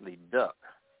actually ducked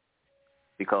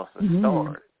because the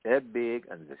stars, that big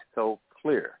and it's so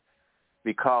clear,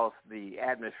 because the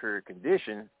atmospheric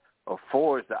condition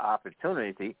affords the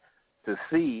opportunity to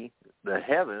see the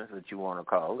heavens, that you want to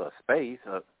call it, or space,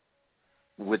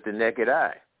 with the naked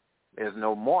eye. There's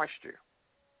no moisture.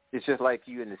 It's just like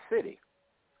you in the city.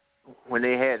 When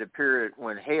they had a period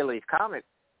when Halley's Comet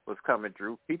was coming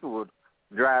through, people would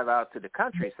drive out to the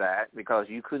countryside because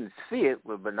you couldn't see it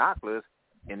with binoculars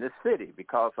in the city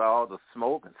because of all the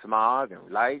smoke and smog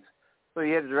and lights. So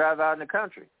you had to drive out in the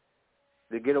country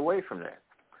to get away from that.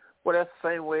 Well, that's the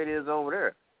same way it is over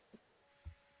there.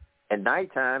 At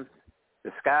nighttime,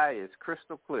 the sky is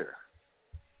crystal clear.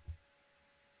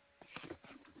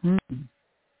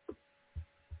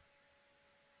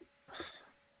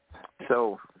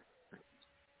 So,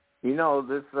 you know,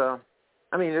 this,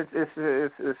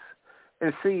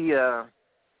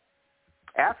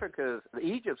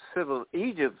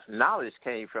 Egypt's knowledge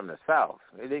came from the south.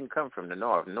 It didn't come from the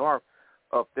north. North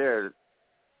up there,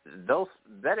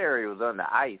 that area was under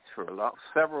ice for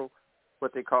several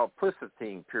what they call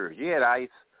Pleistocene periods. You had ice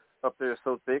up there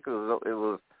so thick it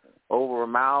was over a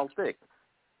mile thick.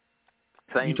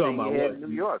 Same thing you had in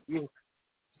New York. You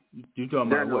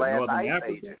talking about what, Northern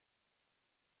Africa? Age.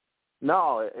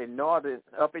 No,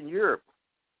 up in Europe.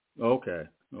 Okay.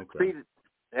 See,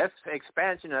 that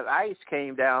expansion of ice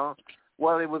came down.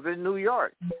 Well, it was in New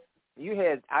York. You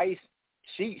had ice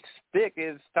sheets thick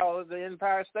as tall as the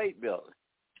Empire State Building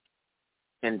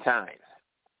in times.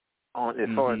 As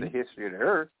far as the history of the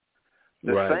Earth,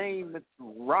 the same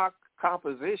rock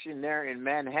composition there in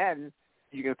Manhattan,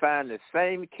 you can find the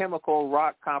same chemical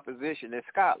rock composition in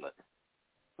Scotland.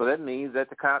 So that means that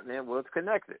the continent was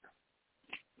connected.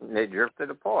 And they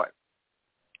drifted apart.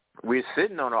 We're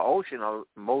sitting on an ocean of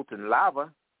molten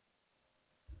lava.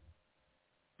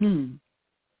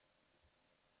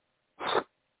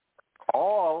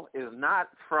 All is not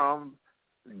from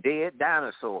dead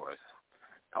dinosaurs.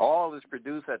 All is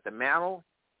produced at the mantle.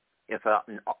 It's a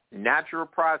natural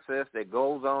process that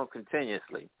goes on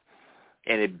continuously.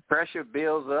 And if pressure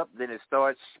builds up, then it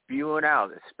starts spewing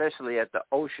out, especially at the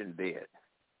ocean bed.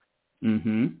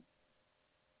 And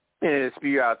it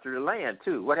spew out through the land,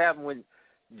 too. What happened when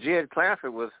Jed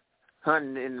Clanford was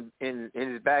hunting in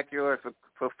his backyard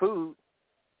for food,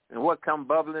 and what come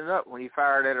bubbling up when he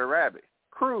fired at a rabbit?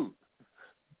 Crude.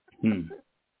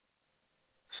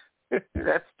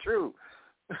 That's true.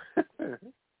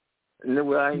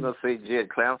 Well, I ain't going to say Jed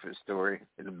Clanford's story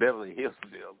in the Beverly Hills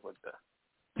Bill, but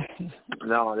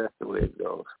no, that's the way it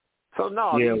goes. So,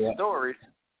 no,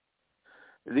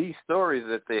 these stories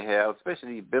that they have,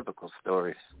 especially biblical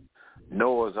stories,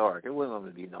 Noah's Ark. It wasn't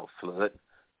going to be no flood.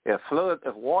 If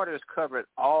waters covered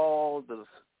all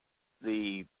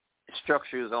the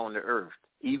structures on the earth,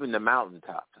 even the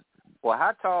mountaintops. Well,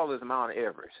 how tall is Mount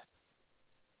Everest?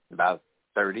 About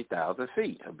 30,000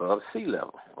 feet above sea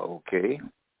level. Okay.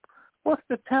 What's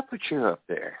the temperature up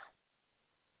there?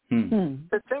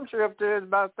 The temperature up there is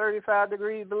about 35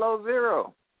 degrees below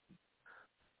zero.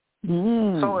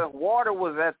 So if water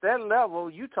was at that level,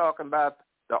 you talking about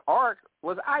the ark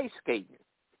was ice skating,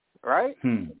 right?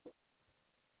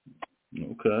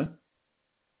 Okay.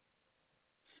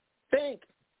 Think.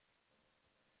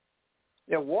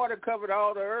 If water covered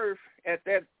all the earth at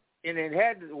that, and it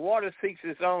had the water seeks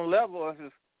its own level, if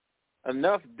it's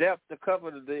enough depth to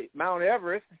cover the Mount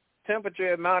Everest,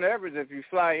 temperature at Mount Everest, if you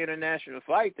fly international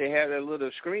flight, they have a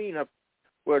little screen up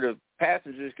where the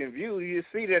passengers can view. You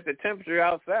see that the temperature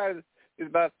outside is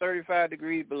about 35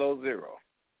 degrees below zero.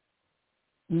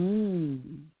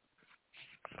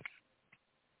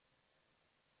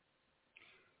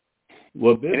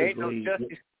 Well, it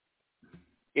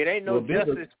ain't no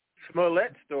Justice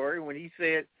Smollett story when he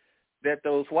said that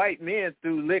those white men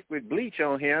threw liquid bleach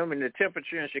on him and the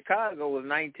temperature in Chicago was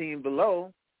 19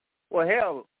 below. Well,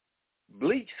 hell,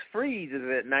 bleach freezes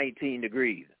at 19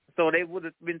 degrees. So they would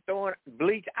have been throwing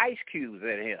bleach ice cubes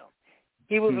at him.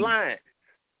 He was lying.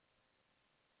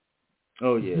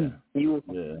 Oh, yeah. You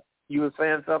were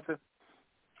saying something?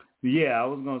 Yeah, I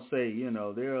was going to say,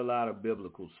 there are a lot of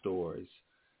biblical stories.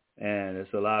 And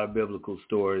it's a lot of biblical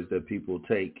stories that people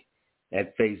take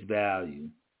at face value.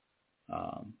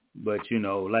 But,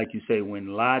 like you say, when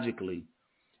logically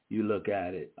you look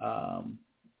at it, a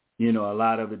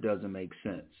lot of it doesn't make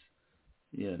sense.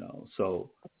 So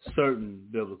certain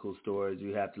biblical stories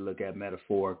you have to look at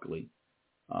metaphorically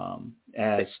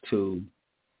as to,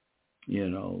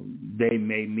 they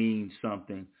may mean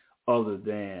something other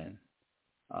than,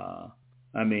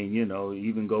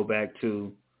 even go back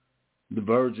to the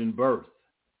virgin birth,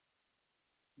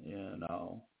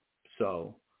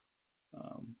 So,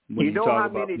 when you know talk how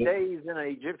about many days in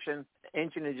an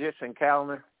ancient Egyptian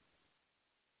calendar?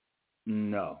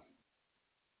 No.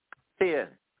 10.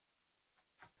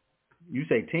 You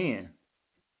say 10?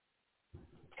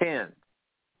 10.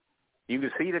 You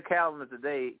can see the calendar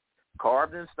today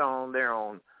carved in stone there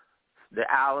on the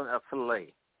island of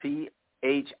Philae, Philae.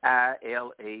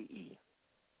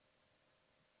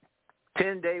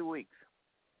 10-day weeks.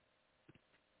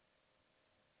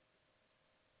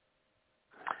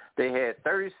 They had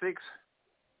 36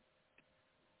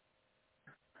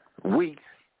 weeks.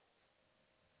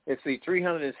 Let's see,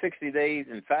 360 days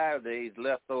and 5 days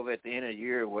left over at the end of the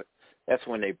year. That's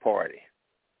when they party.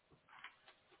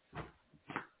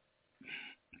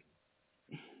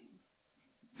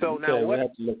 So now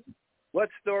what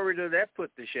story does that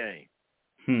put to shame?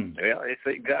 Well, they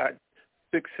say God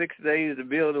took 6 days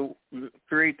to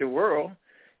create the world,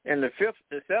 and the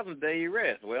seventh day he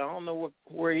rest. Well, I don't know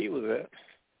where he was at.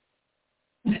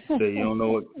 So you don't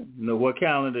know what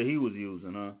calendar he was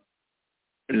using, huh?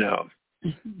 No.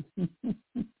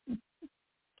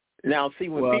 Now, see,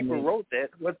 when people wrote that,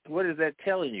 what is that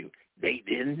telling you? They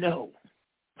didn't know.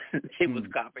 They was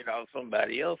copying off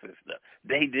somebody else's stuff.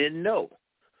 They didn't know.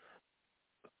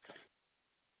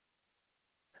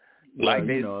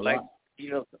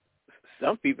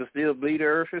 Some people still believe the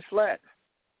earth is flat.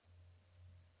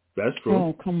 That's true.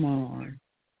 Oh, come on.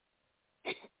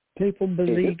 People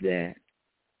believe that.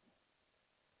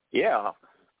 Yeah.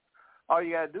 All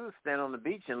you got to do is stand on the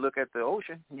beach and look at the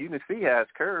ocean. You can see how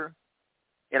it's curved.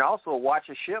 And also watch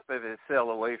a ship if it sail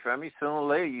away from you. Sooner or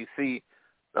later you see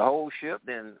the whole ship,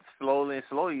 then slowly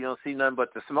you don't see nothing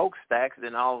but the smokestacks,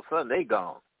 then all of a sudden they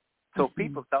gone. So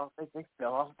people thought that they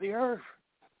fell off the earth.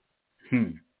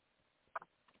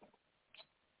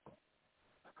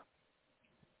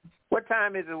 What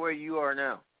time is it where you are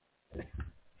now?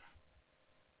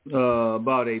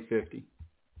 About 8:50.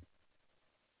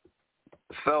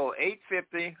 So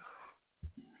 8:50.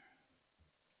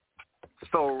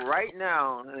 So right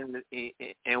now,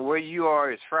 and where you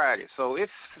are is Friday. So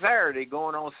it's Saturday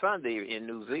going on Sunday in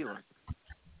New Zealand.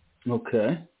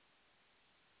 Okay.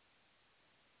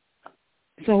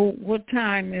 So what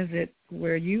time is it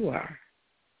where you are?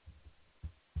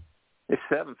 It's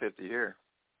 7:50 here.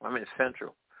 I'm in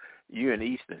Central. You in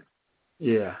Eastern.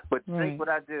 Yeah. But think what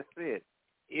I just said.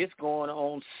 It's going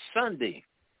on Sunday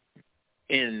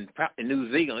in New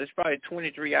Zealand. It's probably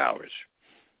 23 hours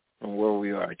from where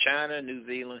we are. China, New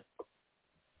Zealand.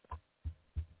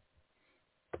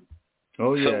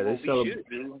 Oh, yeah. So what we should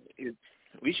do is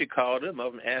we should call them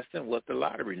up and ask them what the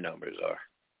lottery numbers are.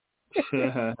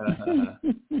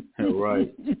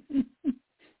 Right.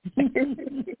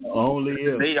 Only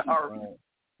if. They are.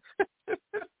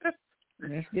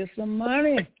 Let's get some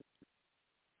money.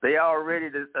 They already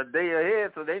a day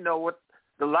ahead, so they know what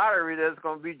the lottery that's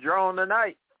going to be drawn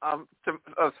tonight,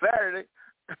 Saturday.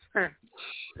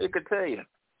 They could tell you.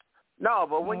 No,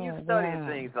 but when you studying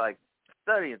things,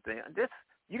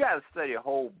 you got to study a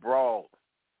whole broad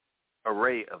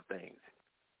array of things.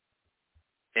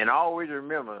 And always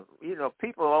remember,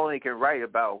 people only can write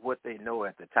about what they know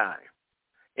at the time.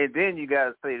 And then you got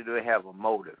to say that they have a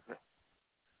motive,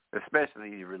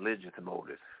 especially religious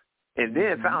motives. And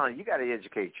then finally, you got to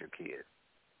educate your kids,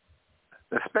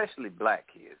 especially black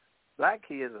kids. Black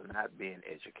kids are not being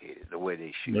educated the way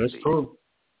they should be. That's true.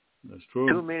 That's true.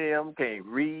 Too many of them can't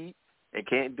read and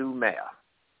can't do math.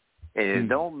 And it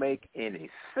don't make any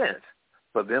sense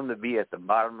for them to be at the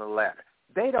bottom of the ladder.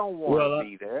 They don't want to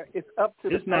be there. It's up to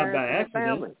the parents and the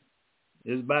family.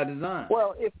 It's by design.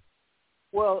 Well,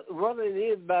 whether it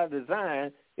is by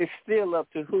design, it's still up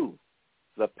to who?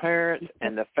 The parents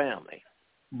and the family.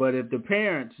 But if the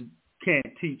parents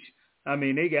can't teach,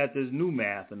 they got this new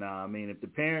math now. If the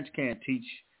parents can't teach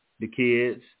the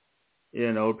kids,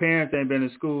 parents ain't been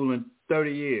in school in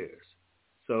 30 years.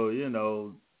 So, you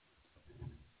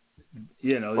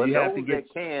have to get...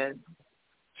 that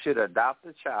should adopt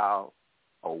a child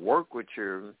or work with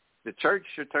children. The church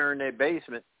should turn their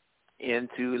basement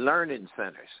into learning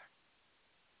centers.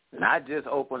 Not just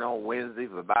open on Wednesday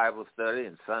for Bible study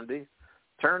and Sundays.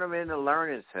 Turn them into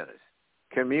learning centers,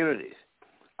 communities.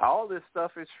 All this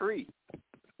stuff is free.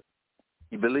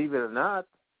 You believe it or not.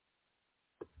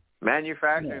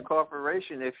 Manufacturing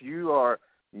corporation, if you are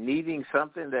needing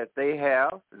something that they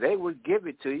have, they would give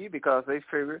it to you because they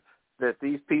figure that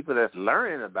these people that's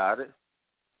learning about it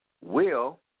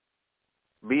will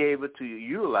be able to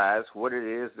utilize what it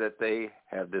is that they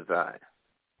have designed.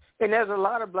 And there's a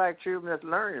lot of black children that's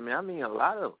learning. A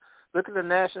lot of them. Look at the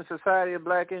National Society of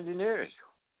Black Engineers.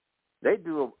 They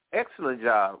do an excellent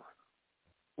job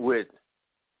with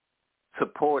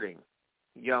supporting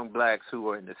young blacks who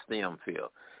are in the STEM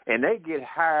field. And they get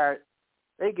hired,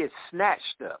 they get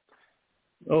snatched up.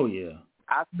 Oh, yeah.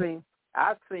 I've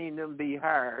seen them be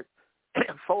hired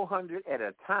 400 at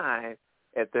a time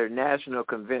at their national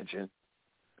convention,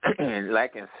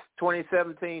 like in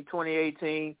 2017,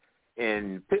 2018,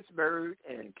 in Pittsburgh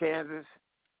and Kansas.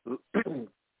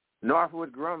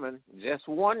 Northwood Grumman, just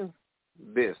one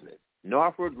business.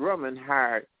 Northwood Grumman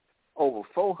hired over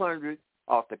 400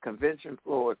 off the convention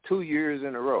floor 2 years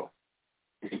in a row.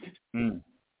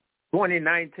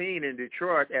 2019 in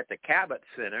Detroit at the Cabot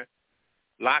Center,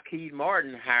 Lockheed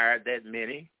Martin hired that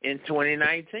many in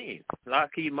 2019.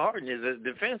 Lockheed Martin is a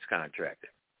defense contractor.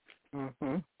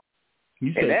 Mm-hmm.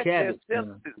 You said Cabot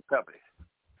Center. Companies.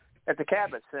 At the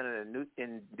Cabot Center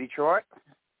in Detroit.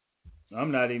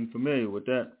 I'm not even familiar with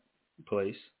that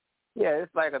place. Yeah,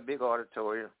 it's like a big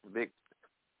auditorium.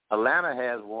 Atlanta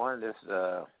has one that's,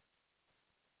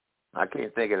 I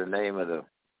can't think of the name of the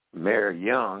mayor,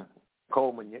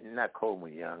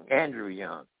 Andrew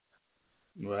Young.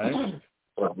 Right.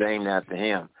 Was named after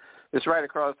him. It's right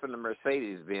across from the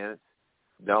Mercedes-Benz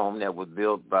dome that was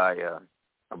built by a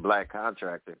black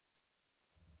contractor.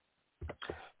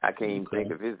 I can't even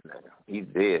think of his name. He's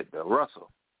dead.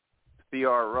 Russell.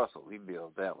 C.R. Russell. He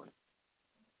built that one.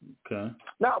 Okay.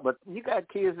 No, but you got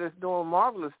kids that's doing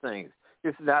marvelous things.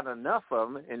 It's not enough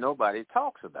of them, and nobody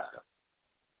talks about them.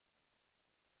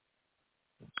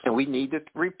 And we need to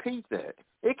repeat that.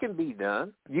 It can be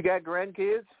done. You got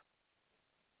grandkids?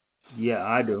 Yeah,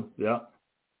 I do. Yeah.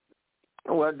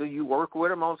 Well, do you work with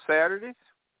them on Saturdays?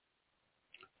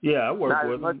 Yeah, I work Not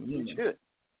with as much them. as you should.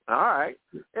 All right.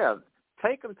 Yeah,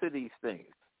 take them to these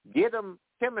things. Get them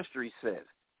chemistry sets,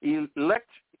 electronic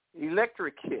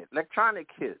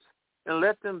kits, and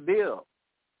let them build.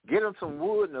 Get them some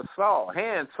wood and a saw,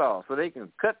 hand saw, so they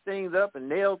can cut things up and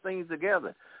nail things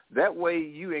together. That way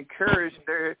you encourage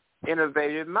their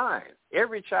innovative mind.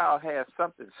 Every child has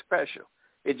something special.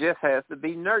 It just has to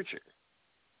be nurtured.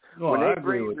 Oh, I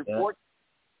agree with that.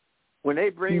 When they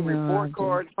bring report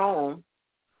cards home,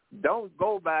 don't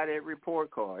go by that report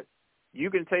card.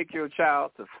 You can take your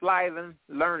child to Slythen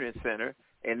Learning Center,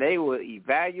 and they will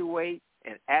evaluate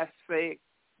and assess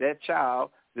that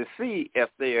child to see if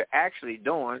they're actually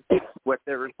doing what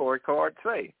their report cards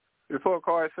say. The report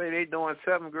cards say they're doing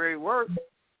 7th grade work,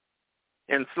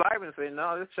 and Slythen say,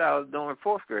 no, this child is doing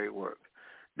 4th grade work.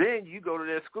 Then you go to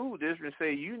their school district and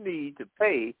say, you need to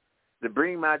pay to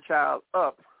bring my child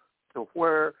up to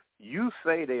where you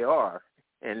say they are,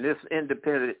 and this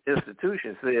independent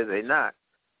institution says they're not.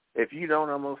 If you don't,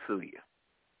 I'm going to sue you.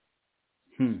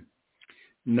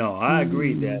 No, I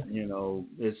agree that,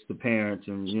 it's the parents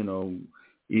and,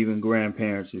 even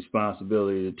grandparents'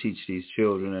 responsibility to teach these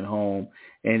children at home.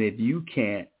 And if you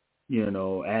can't,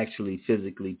 actually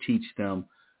physically teach them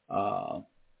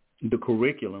the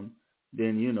curriculum,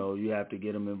 then, you have to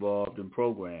get them involved in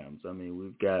programs. I mean,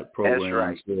 we've got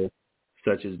programs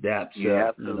such as DAPSA. You're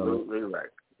absolutely right.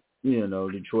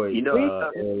 Detroit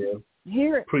area,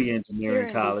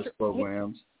 pre-engineering college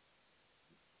programs.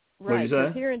 Right.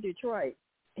 Here in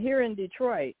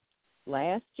Detroit,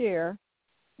 last year,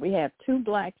 we had 2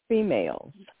 black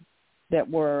females that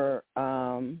were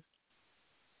born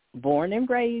and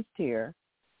raised here.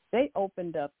 They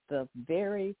opened up the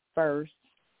very first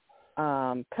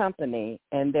company,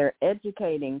 and they're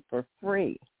educating for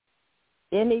free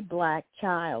any black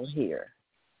child here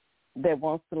that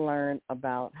wants to learn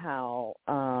about how,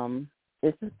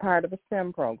 this is part of a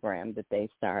STEM program that they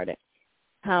started,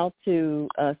 how to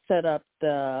set up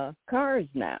the cars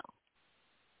now,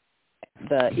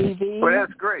 the EV. Well,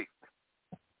 that's great.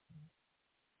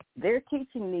 They're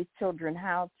teaching these children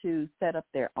how to set up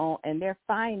their own, and they're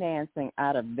financing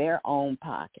out of their own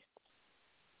pockets.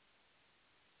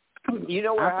 You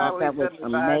know where Highway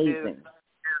 75 is?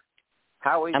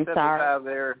 Highway 75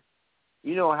 there.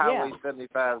 You know Highway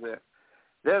 75 there.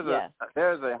 There's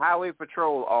a highway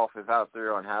patrol office out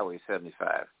there on Highway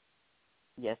 75.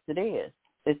 Yes, it is.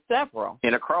 It's several.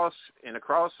 And across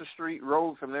the street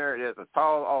road from there, there's a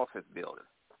tall office building.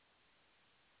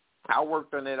 I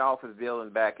worked on that office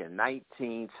building back in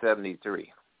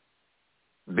 1973,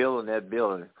 building that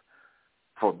building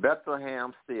for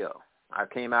Bethlehem Steel. I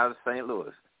came out of St.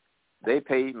 Louis. They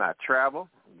paid my travel,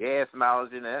 gas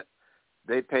mileage in that.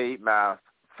 They paid my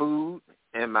food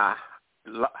and my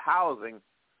housing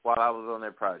while I was on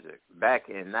that project back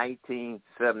in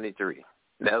 1973.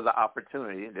 That was an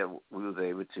opportunity that we was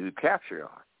able to capture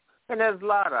on. And there's a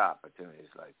lot of opportunities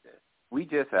like that. We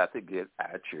just have to get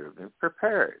our children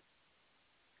prepared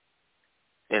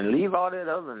and leave all that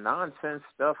other nonsense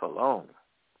stuff alone.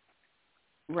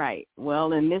 Right.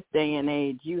 Well, in this day and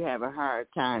age, you have a hard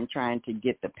time trying to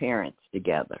get the parents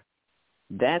together.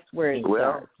 That's where it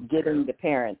starts, getting the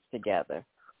parents together.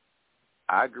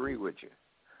 I agree with you.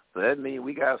 So that means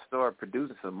we got to start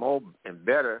producing some more and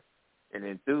better and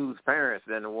enthused parents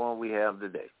than the one we have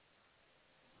today.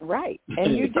 Right.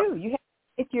 And you do. You have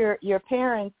to make your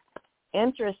parents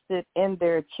interested in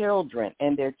their children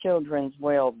and their children's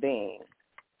well-being.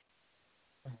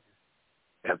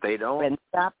 If they don't, and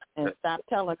stop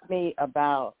telling me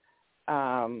about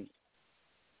I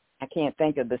can't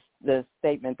think of the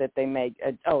statement that they make.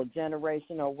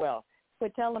 Generational wealth.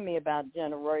 Quit telling me about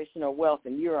generational wealth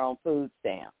and you're on food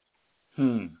stamps.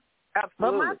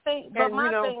 Absolutely. My thing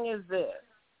is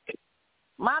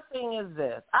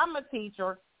this. I'm a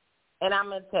teacher, and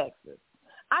I'm in Texas.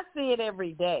 I see it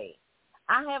every day.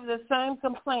 I have the same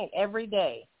complaint every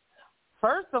day.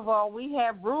 First of all, we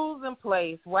have rules in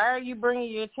place. Why are you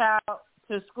bringing your child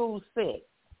to school sick?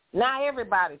 Now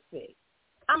everybody's sick.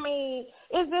 I mean,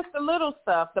 it's just the little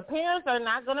stuff. The parents are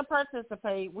not going to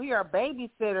participate. We are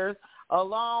babysitters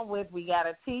along with we got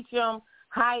to teach them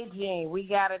hygiene. We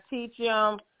got to teach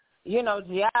them,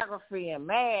 geography and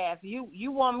math.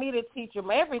 You want me to teach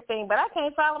them everything, but I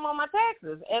can't file them on my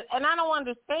taxes. And I don't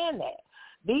understand that.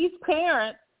 These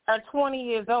parents are 20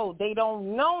 years old. They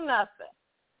don't know nothing.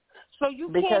 So you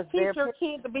can't teach your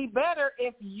kid to be better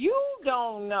if you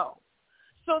don't know.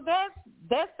 So that's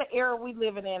the era we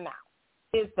living in now.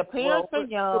 Is the parents are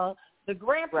young, the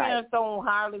grandparents don't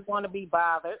hardly want to be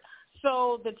bothered.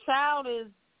 So the child is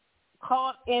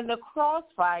caught in the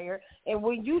crossfire, and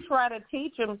when you try to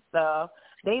teach them stuff,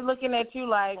 they looking at you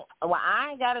like, well,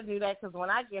 I ain't got to do that because when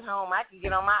I get home, I can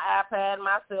get on my iPad,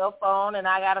 my cell phone, and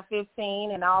I got a 15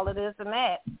 and all of this and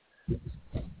that.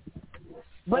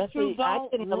 But you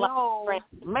don't know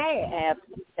math. Have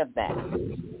of that.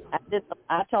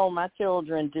 I told my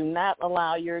children, do not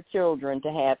allow your children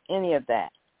to have any of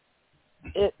that.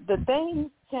 The things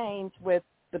changed with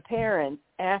the parents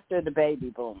after the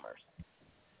baby boomers.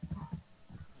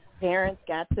 Parents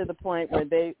got to the point where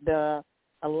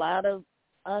a lot of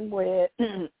unwed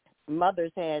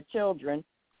mothers had children,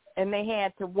 and they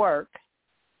had to work,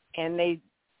 and they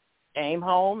came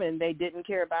home and they didn't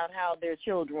care about how their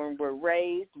children were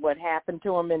raised, what happened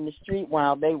to them in the street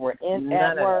while they were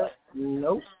at work.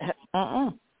 Nope.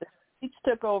 The streets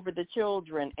took over the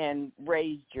children and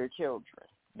raised your children,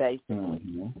 basically.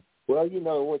 Mm-hmm. Well,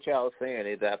 what y'all are saying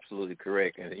is absolutely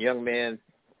correct. And young man,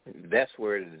 that's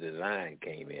where the design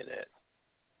came in at.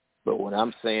 But what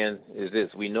I'm saying is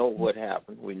this: we know what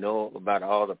happened. We know about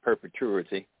all the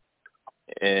perpetuity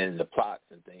and the plots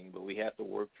and things, but we have to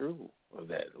work through of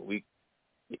that.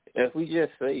 If we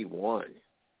just say one,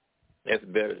 that's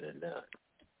better than none.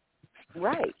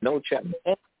 Right. No challenge.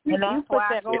 And that's you put why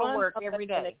I that go to one work up every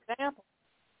as an day. example,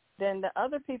 then the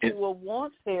other people will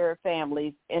want their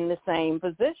families in the same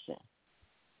position.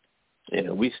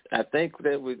 I think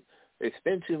that they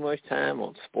spend too much time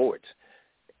on sports.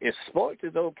 If sports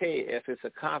is okay if it's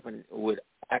accompanied with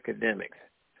academics,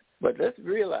 but let's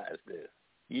realize this.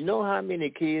 You know how many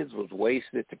kids was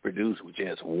wasted to produce with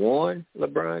just one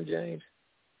LeBron James?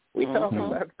 We're talking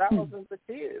about thousands of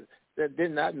kids that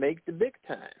did not make the big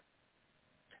time.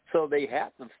 So they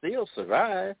have to still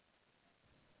survive.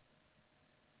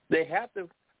 They have to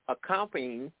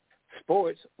accompany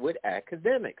sports with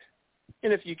academics.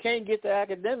 And if you can't get the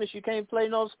academics, you can't play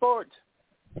no sports.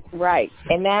 Right.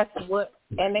 And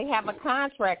and they have a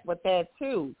contract with that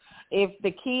too. If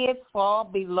the kids fall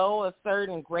below a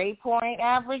certain grade point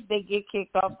average, they get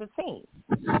kicked off the team.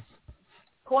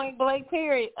 Point blank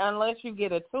period, unless you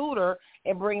get a tutor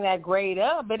and bring that grade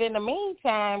up. But in the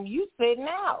meantime, you sitting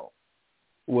out.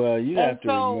 Well, you have to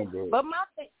remember.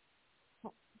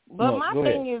 But my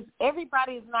thing is,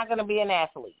 everybody is not going to be an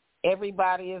athlete.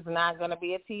 Everybody is not going to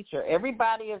be a teacher.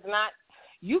 Everybody is not.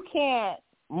 You can't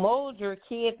mold your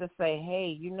kid to say,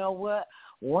 hey, you know what?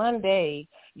 One day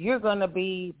you're going to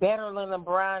be better than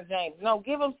LeBron James. No,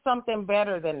 give them something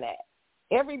better than that.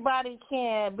 Everybody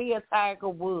can be a Tiger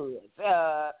Woods,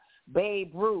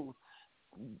 Babe Ruth.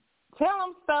 Tell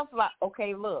them stuff like,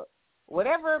 okay, look,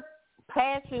 whatever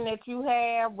passion that you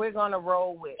have, we're going to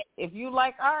roll with. If you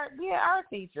like art, be an art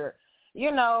teacher.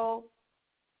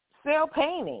 Sell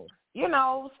painting.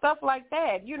 Stuff like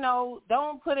that.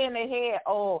 Don't put in their head,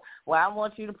 oh, well, I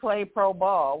want you to play pro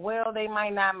ball. Well, they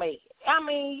might not make it.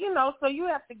 So you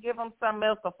have to give them something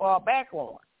else to fall back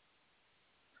on.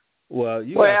 Well,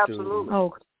 you have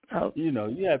absolutely.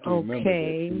 You have to remember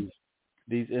that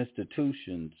these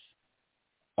institutions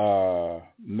are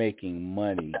making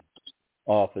money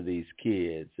off of these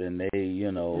kids, and they,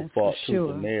 fought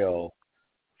tooth and nail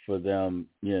for them,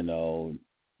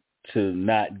 to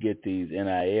not get these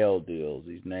NIL deals,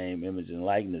 these name, image, and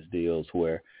likeness deals,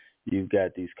 where you've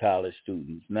got these college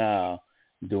students now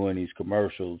doing these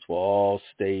commercials for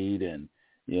Allstate and,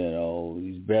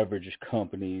 these beverage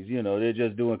companies. They're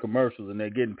just doing commercials and they're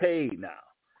getting paid now,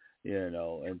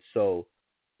 and so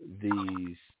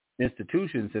these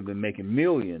institutions have been making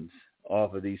millions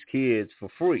off of these kids for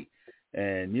free.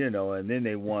 And, and then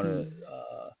they want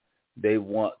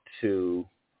to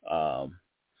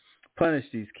punish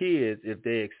these kids if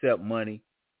they accept money,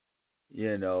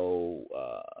 for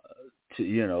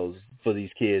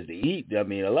these kids to eat. I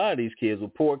mean, a lot of these kids were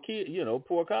poor kids,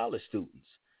 poor college students,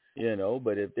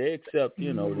 but if they accept,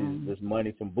 this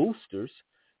money from boosters,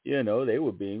 they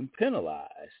were being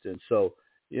penalized. And so,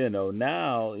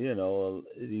 now,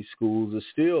 these schools are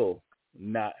still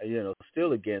not,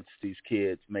 still against these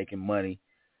kids making money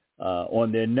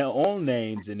on their own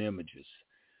names and images.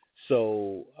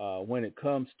 So when it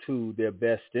comes to their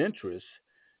best interests,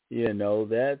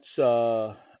 that's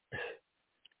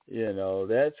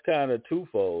that's kind of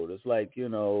twofold. It's like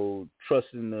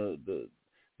trusting the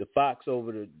fox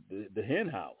over the hen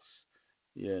house.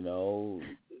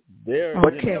 They're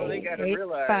okay. They got to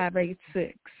realize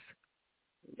 8586.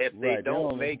 if they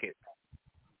don't make it.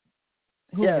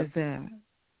 Who is that?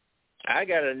 I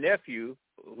got a nephew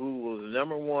who was the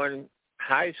number one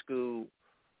high school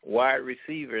wide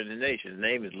receiver in the nation. His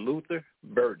name is Luther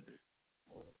Burden.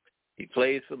 He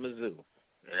plays for Mizzou,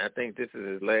 and I think this is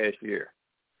his last year.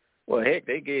 Well, heck,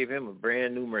 they gave him a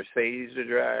brand new Mercedes to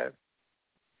drive.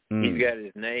 He's got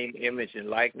his name, image, and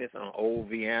likeness on old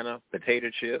Vienna potato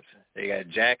chips. They got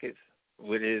jackets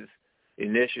with his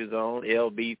initials on,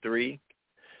 LB3.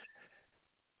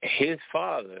 His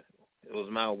father was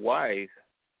my wife's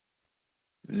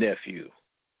nephew,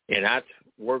 and I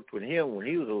worked with him when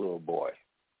he was a little boy.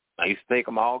 I used to take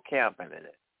him all camping in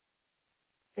it.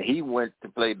 And he went to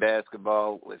play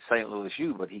basketball with St. Louis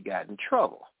U, but he got in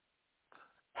trouble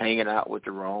hanging out with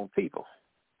the wrong people.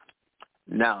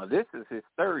 Now, this is his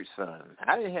third son.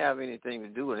 I didn't have anything to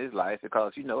do in his life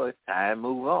because, it's time to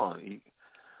move on.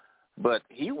 But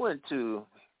he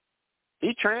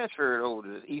transferred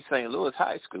over to East St. Louis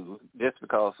High School just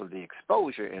because of the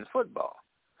exposure in football.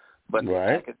 But the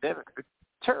academics are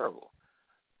terrible.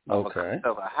 Okay.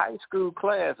 Of a high school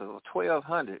class of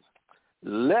 1,200,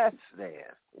 less than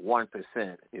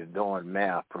 1% is doing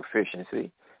math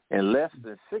proficiency, and less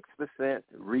than 6%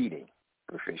 reading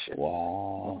proficiency.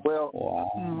 Wow. Well,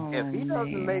 if he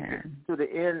doesn't make it to the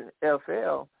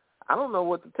NFL, I don't know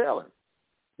what to tell him.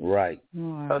 Right.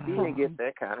 Because he didn't get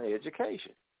that kind of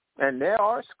education. And there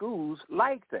are schools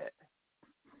like that.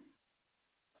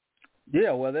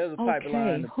 Yeah, well, there's a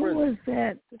pipeline. Who was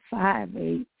that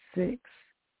 586?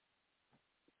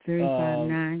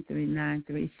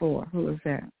 359-3934. Who is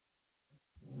that?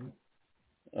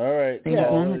 All right. They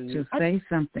wanted to say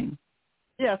something.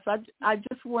 Yes, I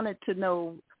just wanted to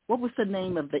know what was the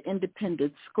name of the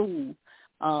independent school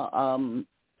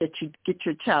that you get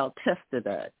your child tested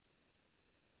at.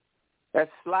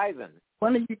 That's Sliven.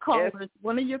 One of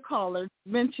your callers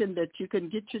mentioned that you can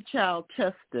get your child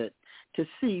tested to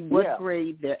see what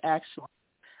grade they're actually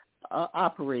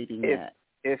operating at.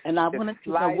 And I wanted to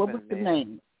know what was the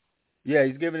name. Yeah,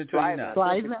 he's giving it to you now.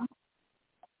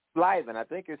 Sliven. I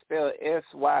think it's spelled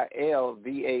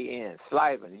Sylvan.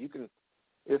 Sliven. You can.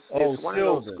 It's one of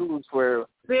those schools where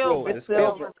Sylvan.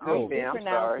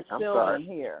 I'm sorry.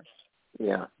 Here.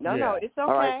 Yeah. No, it's okay.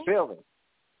 All right, Sylvan.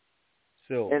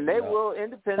 And they will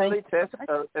independently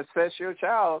assess your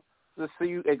child to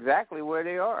see exactly where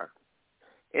they are.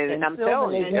 And I'm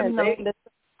telling you,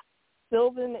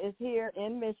 Sylvan is here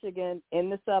in Michigan, in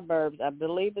the suburbs. I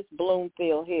believe it's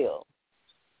Bloomfield Hill.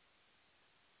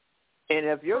 And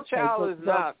if your child is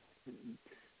not,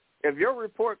 if your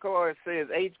report card says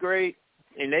 8th grade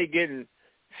and they getting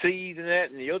C's and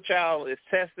that, and your child is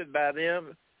tested by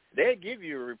them, they give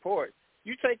you a report.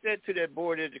 You take that to that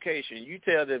board of education. You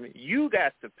tell them you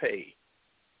got to pay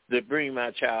to bring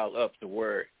my child up to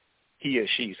where he or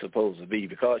she's supposed to be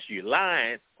because you're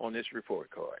lying on this report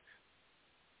card.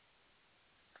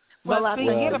 Well, I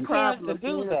think the problem is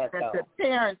that the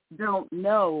parents don't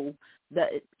know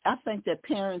that. I think that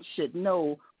parents should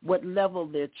know what level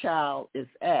their child is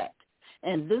at,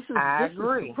 and this is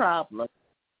the problem.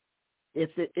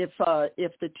 If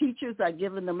the teachers are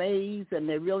giving them A's and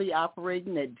they're really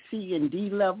operating at C and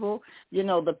D level,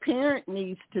 the parent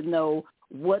needs to know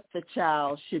what the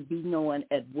child should be knowing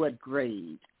at what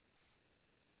grade.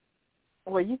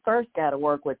 Well, you first got to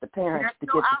work with the parents to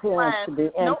get the parents to be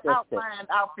interested. No outline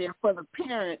out there for the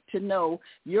parent to know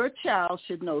your child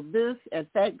should know this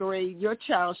at that grade, your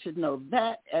child should know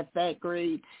that at that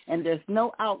grade, and there's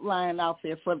no outline out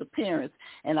there for the parents.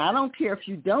 And I don't care if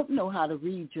you don't know how to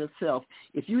read yourself.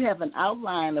 If you have an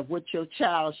outline of what your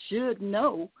child should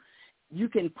know, you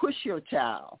can push your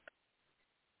child.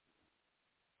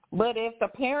 But if the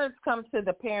parents come to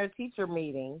the parent-teacher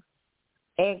meetings,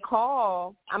 and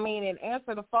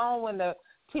answer the phone when the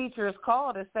teachers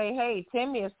call to say, hey,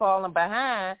 Timmy is falling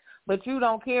behind, but you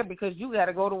don't care because you got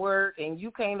to go to work and you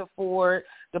can't afford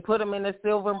to put him in the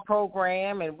Sylvan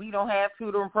program, and we don't have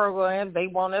tutoring programs. They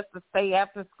want us to stay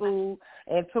after school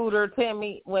and tutor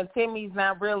Timmy when Timmy's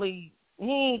not really,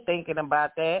 he ain't thinking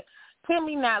about that.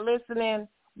 Timmy not listening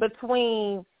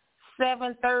between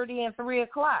 7:30 and 3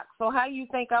 o'clock. So how you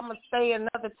think I'm going to stay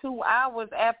another 2 hours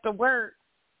after work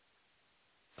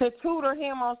to tutor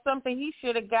him on something he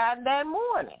should have gotten that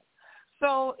morning?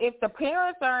 So if the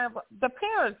parents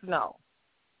know,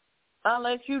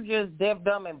 unless you just deaf,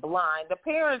 dumb, and blind, the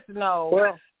parents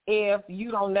know if you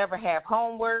don't never have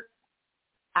homework,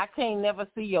 I can't never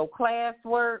see your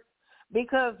classwork,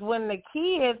 because when the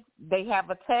kids, they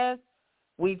have a test,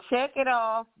 we check it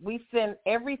off, we send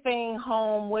everything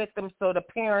home with them so the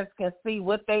parents can see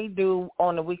what they do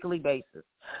on a weekly basis.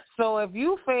 So if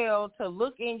you fail to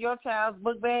look in your child's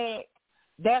book bag,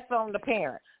 that's on the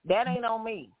parent. That ain't on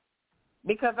me,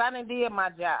 because I done did my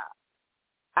job.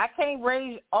 I can't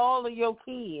raise all of your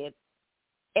kids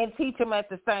and teach them at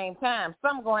the same time.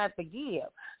 Some going to have to give.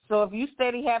 So if you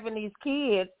steady having these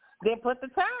kids, then put the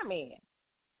time in.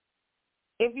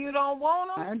 If you don't want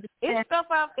them, it's stuff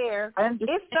out there.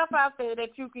 It's stuff out there that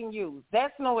you can use.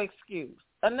 That's no excuse.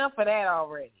 Enough of that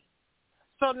already.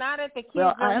 So now that the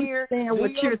kids are here, I understand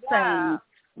what you're saying,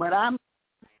 but I'm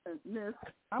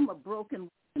a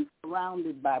broken woman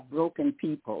surrounded by broken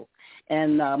people.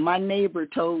 And my neighbor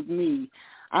told me,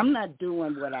 I'm not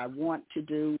doing what I want to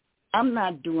do. I'm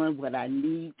not doing what I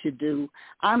need to do.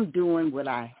 I'm doing what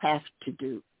I have to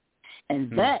do.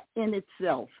 And that in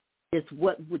itself is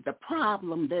with the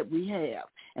problem that we have.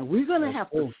 And we're going to have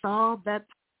to solve that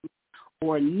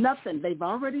or nothing. They've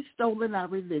already stolen our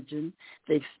religion.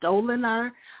 They've stolen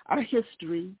our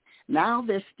history. Now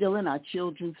they're stealing our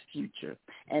children's future.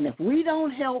 And if we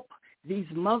don't help these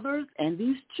mothers and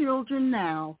these children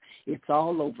now, it's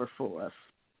all over for us.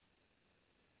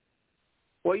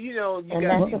 Well, you got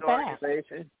these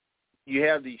organizations, you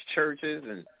have these churches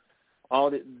and all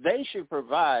that. They should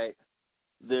provide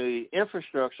the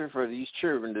infrastructure for these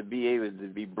children to be able to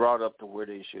be brought up to where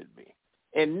they should be.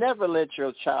 And never let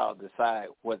your child decide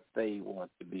what they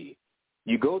want to be.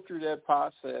 You go through that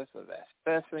process of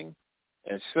assessing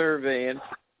and surveying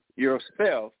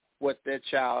yourself what that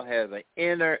child has an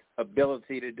inner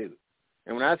ability to do.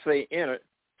 And when I say inner,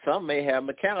 some may have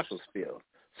mechanical skills.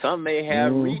 Some may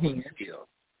have reading skills.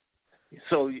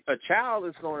 So a child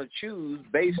is going to choose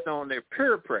based on their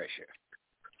peer pressure.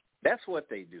 That's what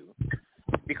they do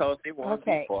because they want to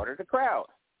be part of the crowd.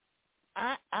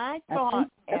 I thought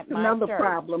that's another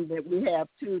problem that we have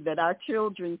too, that our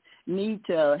children need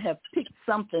to have picked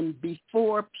something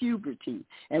before puberty.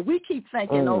 And we keep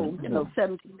thinking,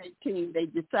 17, 18, they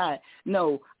decide.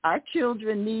 No, our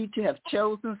children need to have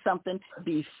chosen something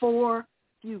before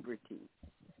puberty.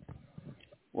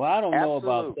 Well, I don't know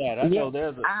about that. I know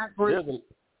there's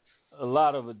a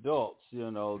lot of adults,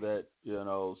 that,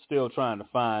 still trying to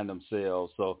find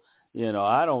themselves. So,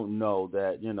 I don't know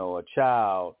that, a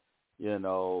child,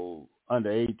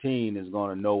 under 18 is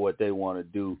going to know what they want to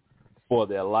do for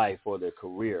their life or their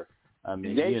career. I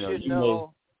mean, they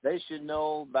should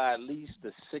know by at least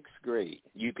the 6th grade.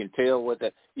 You can tell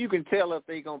you can tell if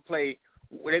they're going to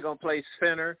play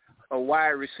center or wide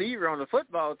receiver on the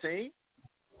football team.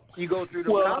 You go through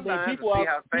the combine to see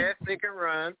how fast they can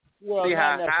run, see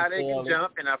how high they can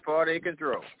jump, and how far they can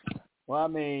throw. Well, I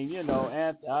mean,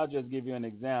 I'll just give you an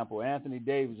example. Anthony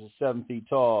Davis is 7 feet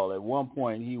tall. At one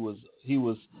point, he was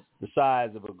the size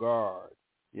of a guard,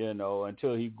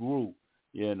 until he grew,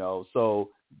 So,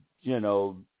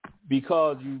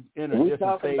 because you enter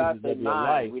different phases of your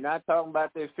life. We're not talking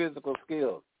about their physical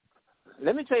skills.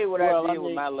 Let me tell you what I did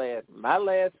with my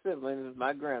last sibling is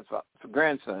my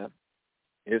grandson.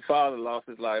 His father lost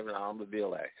his life in an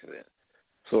automobile accident.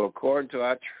 So according to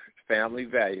our family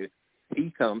value,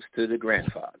 he comes to the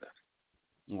grandfather.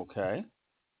 Okay.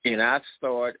 And I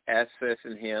started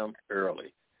assessing him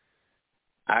early.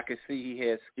 I could see he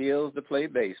had skills to play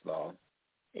baseball,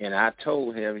 and I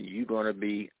told him, you're going to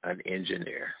be an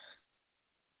engineer.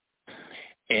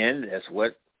 And that's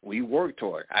what we worked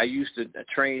toward. I used to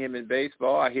train him in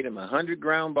baseball. I hit him 100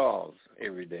 ground balls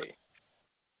every day.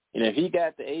 And if he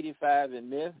got to 85 and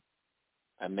missed,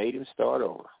 I made him start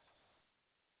over.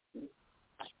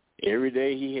 Every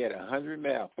day he had 100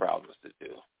 math problems to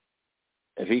do.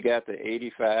 If he got to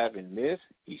 85 and missed,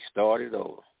 he started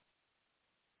over.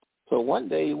 So one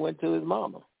day he went to his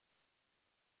mama.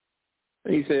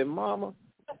 And he said, Mama,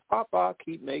 Papa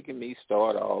keep making me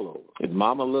start all over. His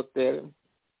mama looked at him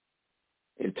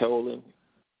and told him,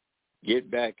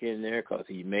 get back in there because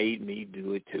he made me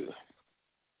do it too.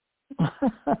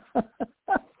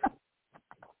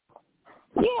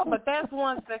 Yeah, but that's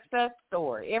one success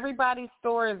story. Everybody's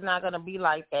story is not going to be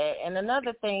like that. And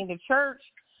another thing, the church,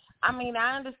 I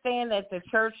understand that the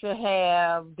church should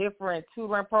have different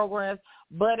tutoring programs,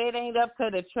 but it ain't up to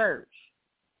the church.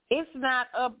 It's not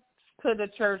up to the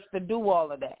church to do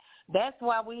all of that. That's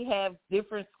why we have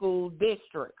different school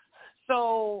districts.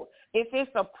 So if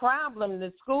it's a problem,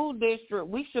 the school district,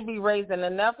 we should be raising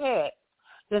enough heads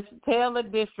to tell the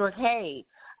district, hey,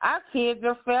 our kids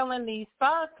are failing these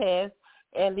STAR tests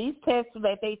and these tests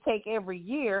that they take every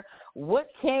year. What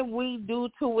can we do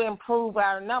to improve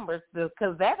our numbers?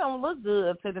 Because that don't look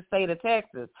good to the state of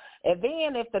Texas. And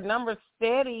then if the numbers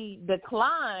steady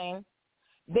decline,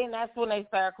 then that's when they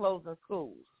start closing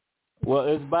schools. Well,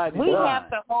 it's by design. We have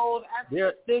to hold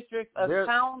our districts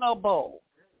accountable.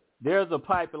 There's a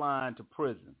pipeline to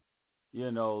prison.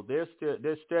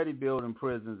 They're steady building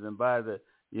prisons, and by the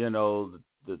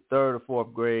the 3rd or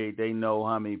 4th grade, they know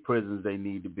how many prisons they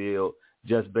need to build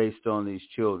just based on these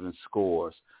children's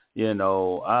scores.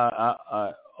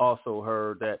 I also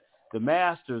heard that the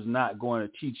master's not going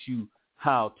to teach you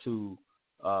how to,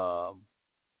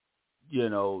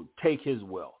 take his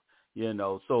wealth.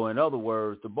 So in other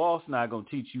words, the boss not going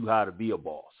to teach you how to be a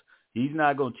boss. He's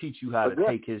not going to teach you how to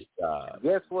take his job.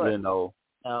 Guess what? No.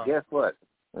 Guess what?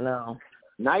 No.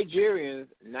 Nigerians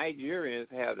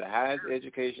have the highest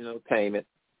educational attainment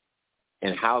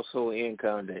and household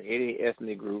income than any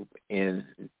ethnic group in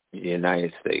the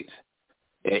United States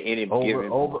at any given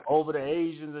point. Over the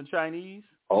Asians and Chinese?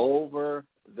 Over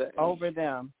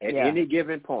them. At any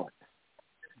given point.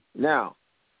 Now,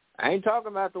 I ain't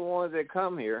talking about the ones that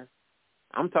come here.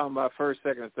 I'm talking about 1st,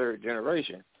 2nd, and 3rd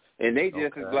generation. And they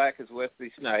just as black as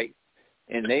Wesley Snipes,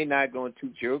 and they not going to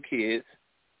teach your kids,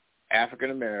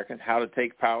 African Americans, how to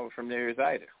take power from theirs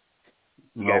either.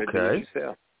 You got to do it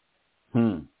yourself.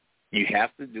 You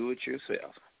have to do it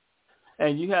yourself.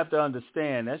 And you have to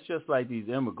understand that's just like these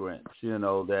immigrants,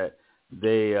 that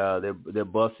they're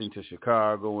busing to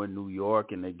Chicago and New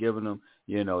York, and they're giving them,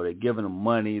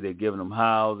 money, they're giving them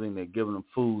housing, they're giving them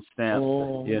food stamps,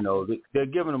 they're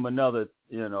giving them a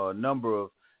number of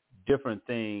different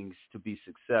things to be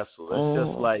successful. It's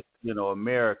just like,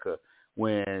 America,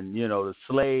 when, the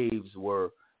slaves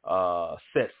were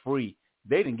set free,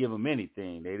 they didn't give them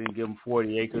anything. They didn't give them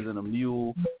 40 acres and a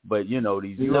mule. But,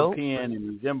 these European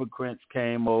and these immigrants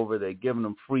came over. They're giving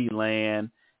them free land.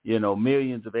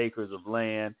 millions of acres of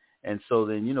land. And so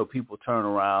then, people turn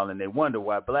around and they wonder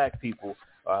why black people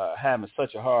are having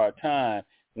such a hard time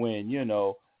when,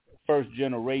 first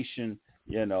generation,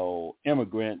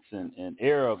 immigrants and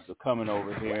Arabs are coming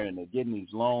over here and they're getting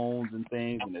these loans and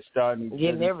things and they're starting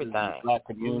getting everything in the black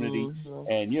community.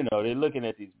 And, they're looking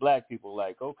at these black people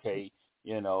like, okay,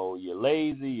 you're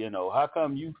lazy, how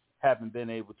come you haven't been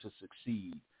able to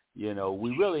succeed?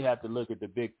 We really have to look at the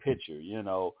big picture,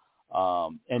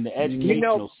 and the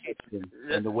educational system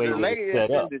and the way that it's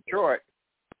set up. In Detroit,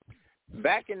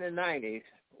 back in the 90s,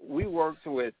 we worked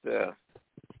with,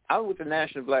 I was with the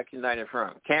National Black United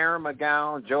Front. Karen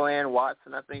McGowan, Joanne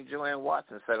Watson. I think Joanne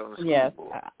Watson sat on the school board.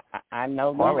 Yes, I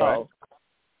know that. Right.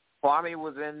 Kwame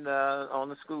was on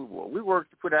the school board. We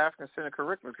worked to put African-centered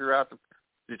curriculum throughout the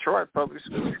Detroit public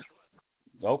schools.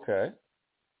 Okay.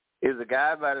 Is a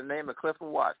guy by the name of Clifford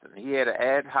Watson. He had an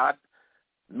ad hoc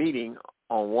meeting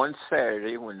on one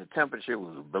Saturday when the temperature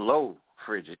was below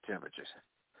frigid temperatures.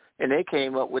 And they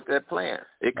came up with that plan.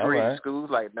 They created schools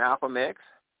like Malcolm X,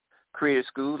 created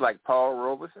schools like Paul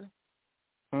Robeson.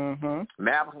 Mm-hmm.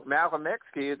 Malcolm X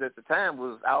kids at the time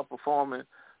was outperforming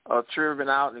Trevin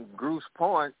out in Grosse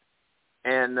Pointe,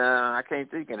 and I can't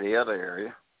think of the other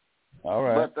area. All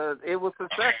right. But it was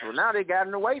successful. Now they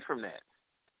gotten away from that.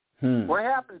 What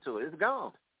happened to it? It's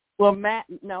gone. Well,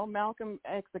 Malcolm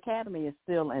X Academy is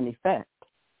still in effect.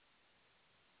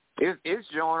 It's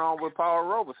joined on with Paul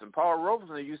Robeson. Paul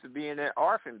Robeson used to be in that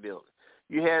orphan building.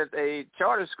 You had a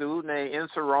charter school named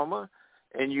Inseroma,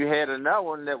 and you had another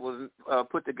one that was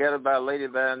put together by a lady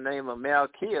by the name of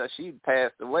Malkia. She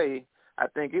passed away. I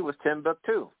think it was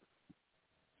Timbuktu.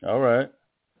 All right.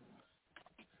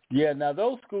 Yeah, now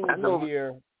those schools were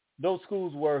here. Those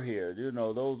schools were here.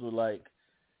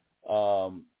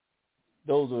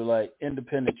 Those were like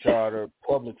independent charter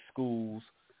public schools.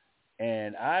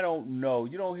 And I don't know,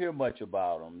 you don't hear much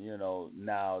about them,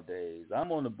 nowadays.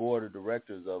 I'm on the board of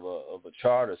directors of a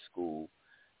charter school,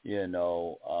 in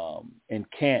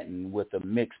Canton with a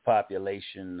mixed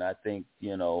population. I think,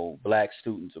 black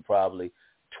students are probably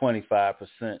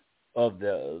 25% of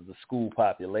the school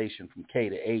population from K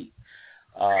to 8.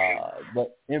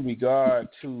 But in regard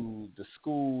to the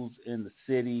schools in the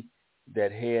city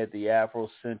that had the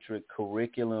Afrocentric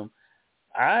curriculum,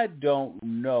 I don't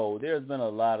know. There's been a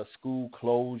lot of school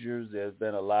closures. There's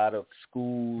been a lot of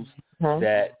schools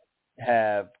that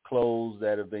have closed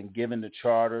that have been given to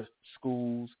charter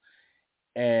schools.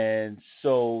 And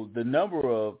so the number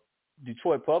of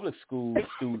Detroit public school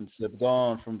students have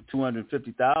gone from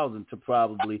 250,000 to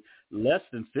probably less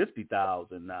than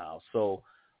 50,000 now. So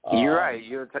you're right.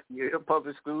 Your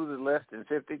public schools is less than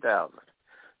 50,000.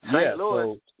 St.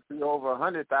 Louis is over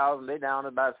 100,000. They're down to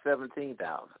about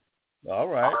 17,000. All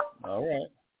right.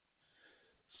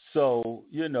 So,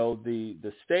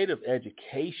 the state of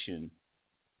education,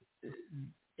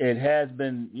 it has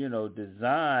been,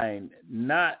 designed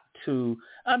not to,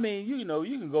 you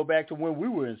can go back to when we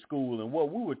were in school and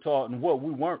what we were taught and what we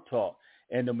weren't taught.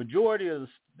 And the majority of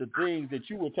the things that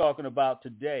you were talking about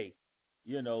today,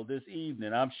 this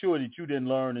evening, I'm sure that you didn't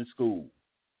learn in school.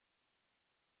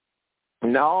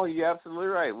 No, you're absolutely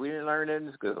right. We didn't learn it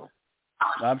in school.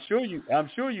 I'm sure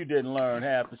you didn't learn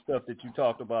half the stuff that you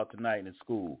talked about tonight in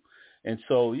school. And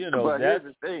so, But here's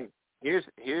the thing. Here's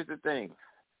the thing.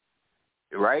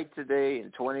 Right today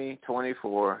in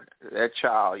 2024, that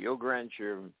child, your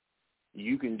grandchildren,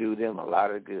 you can do them a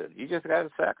lot of good. You just got to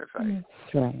sacrifice.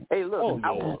 That's right. Hey, look,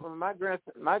 my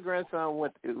grandson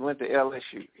went to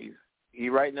LSU. He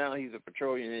right now he's a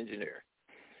petroleum engineer.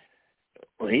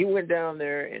 When he went down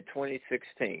there in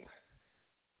 2016,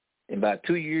 and about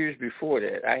 2 years before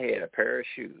that, I had a pair of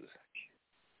shoes.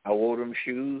 I wore them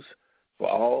shoes for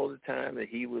all the time that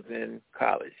he was in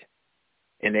college,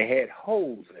 and they had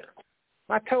holes in them.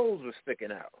 My toes were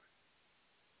sticking out.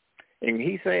 And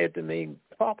he said to me,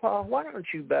 Papa, why don't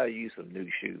you buy you some new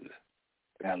shoes?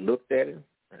 And I looked at him,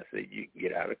 and I said, you can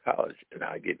get out of college, and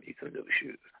I'll get me some new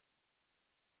shoes.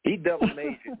 He double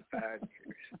majored in 5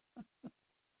 years.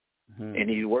 And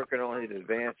he's working on his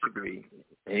advanced degree,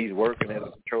 and he's working as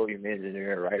a petroleum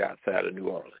engineer right outside of New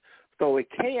Orleans. So it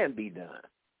can be done.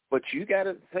 But you got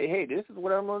to say, hey, this is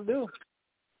what I'm going to do.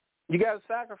 You got to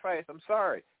sacrifice. I'm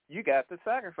sorry. You got to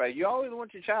sacrifice. You always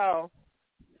want your child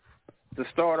to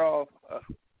start off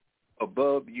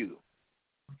above you.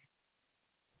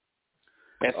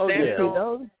 And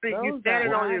you're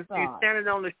standing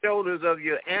on the shoulders of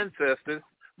your ancestors,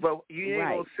 but you ain't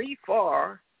going to see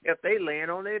far if they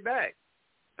land on their back.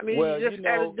 You just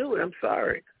got to do it. I'm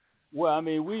sorry. Well,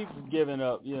 we've given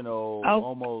up,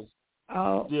 almost, 3.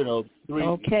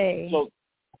 Okay.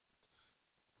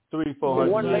 300-400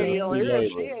 One lady years on free here,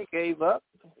 labor. she ain't gave up.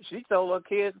 She told her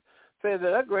kids, said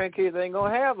that her grandkids ain't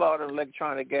gonna have all the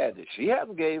electronic gadgets. She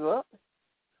hasn't gave up.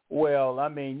 Well, I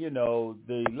mean,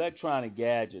 the electronic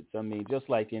gadgets, I mean, just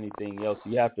like anything else,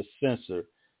 you have to censor,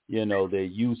 their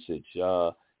usage.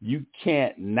 You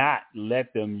can't not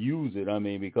let them use it, I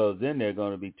mean, because then they're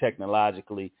going to be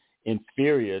technologically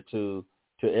inferior to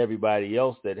everybody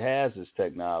else that has this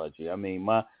technology. I mean,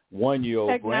 my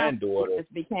 1-year-old granddaughter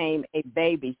just became a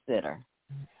babysitter.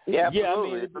 Yeah, absolutely.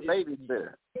 I mean, it's a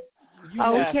babysitter.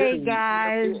 Okay,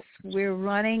 guys, we're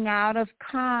running out of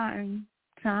time.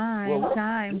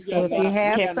 Time. So if you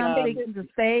have something to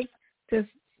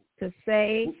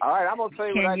say, all right, I'm gonna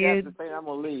say what I got to say. And I'm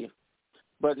gonna leave.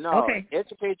 But no,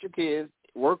 educate your kids.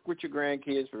 Work with your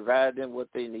grandkids. Provide them what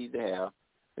they need to have.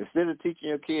 Instead of teaching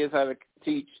your kids how to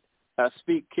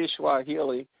speak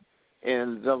Kiswahili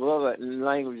and the other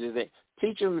languages,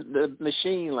 teach them the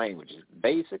machine languages,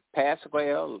 basic,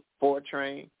 Pascal,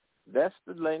 Fortran. That's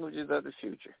the languages of the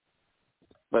future.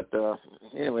 But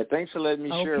anyway, thanks for letting me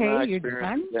share my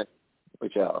experience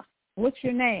with y'all. What's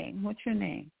your name?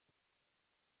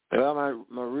 Well,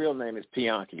 my real name is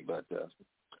Pianki, but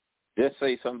just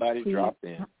say somebody dropped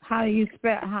in. How do you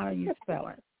spell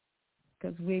it?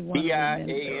 Because we want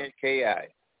Pianki.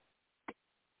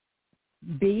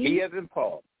 B. P as in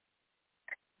Paul.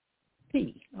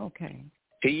 P. Okay.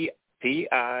 Pianki.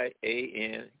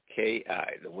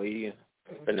 The way you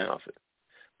pronounce it.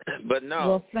 But no.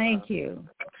 Well, thank you.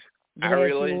 I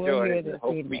really enjoyed it.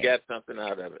 Hope we got something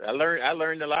out of it. I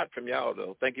learned a lot from y'all,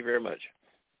 though. Thank you very much.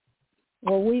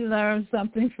 Well, we learned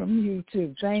something from you,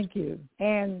 too. Thank you.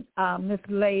 And Miss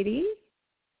Lady,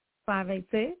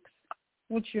 586,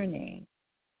 what's your name?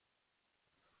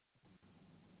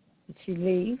 Did she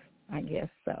leave? I guess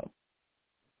so.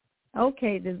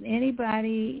 Okay, does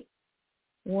anybody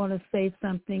want to say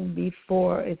something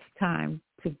before it's time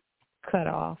to cut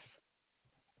off?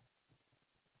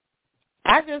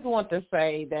 I just want to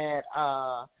say that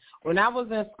when I was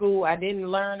in school, I didn't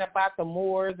learn about the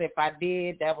Moors. If I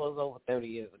did, that was over 30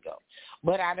 years ago.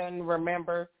 But I didn't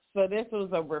remember. So this was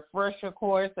a refresher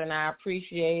course, and I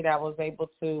appreciate I was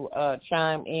able to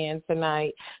chime in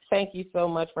tonight. Thank you so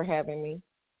much for having me.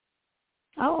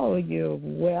 Oh, you're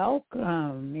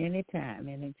welcome. Anytime.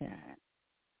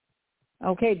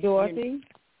 Okay, Dorothy?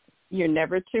 You're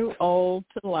never too old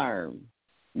to learn.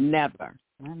 Never.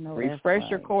 I know.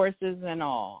 Refresher courses and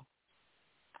all.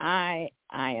 I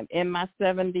am in my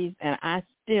 70s, and I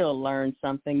still learn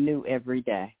something new every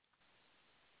day.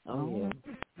 Oh,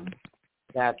 yeah.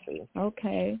 Gotcha.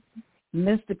 Okay.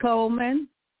 Mr. Coleman?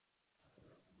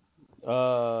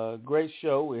 Great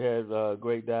show. We had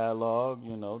great dialogue,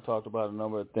 talked about a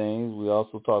number of things. We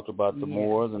also talked about the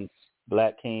Moors and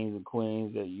black kings and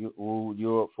queens that ruled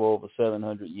Europe for over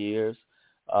 700 years.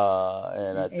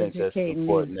 And I think that's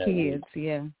important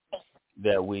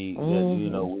that we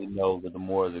know that the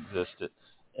Moors existed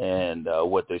and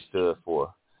what they stood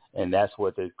for. And that's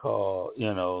what they call,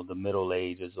 the Middle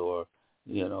Ages or,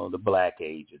 the Black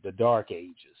Ages, the Dark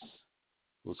Ages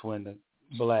was when the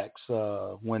blacks,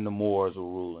 when the Moors were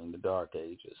ruling, the Dark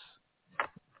Ages.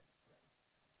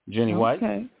 Jenny White?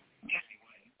 Okay.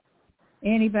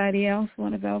 Anybody else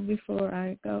want to go before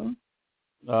I go?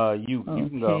 You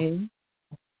can go.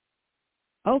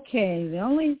 Okay, the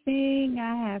only thing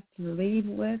I have to leave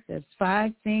with is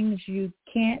 5 things you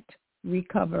can't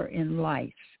recover in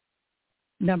life.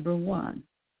 Number 1,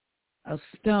 a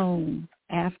stone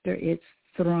after it's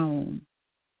thrown.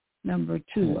 Number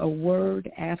 2, a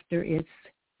word after it's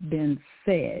been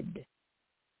said.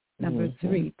 Number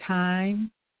 3,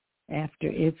 time after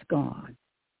it's gone.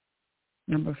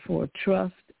 Number 4,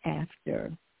 trust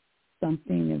after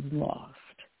something is lost.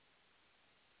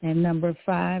 And number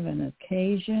 5, an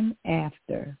occasion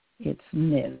after it's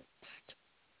missed.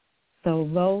 So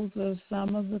those are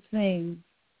some of the things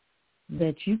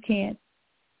that you can't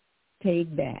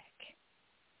take back.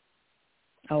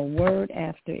 A word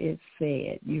after it's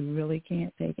said, you really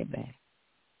can't take it back.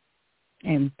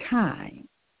 And time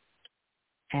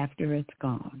after it's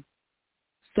gone.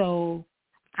 So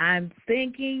I'm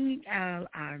thinking,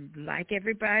 I'm like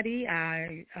everybody,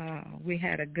 we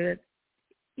had a good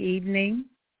evening.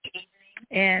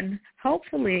 And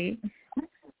hopefully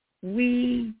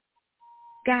we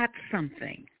got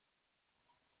something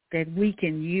that we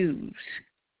can use.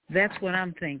 That's what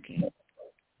I'm thinking,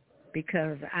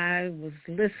 because I was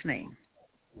listening,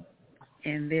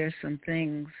 and there's some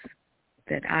things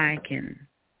that I can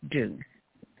do.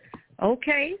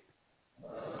 Okay,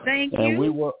 thank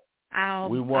you.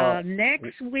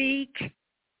 Next week,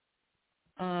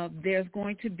 there's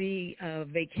going to be a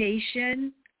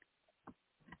vacation,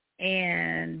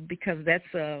 and because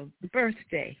that's a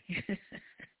birthday.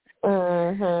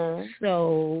 Mm-hmm.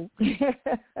 So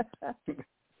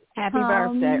Happy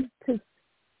birthday.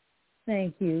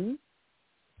 Thank you.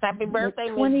 Happy birthday,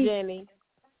 Miss Jenny.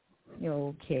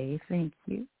 Okay, thank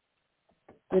you.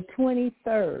 The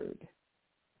 23rd.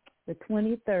 The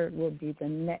 23rd will be the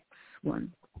next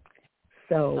one.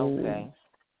 So okay.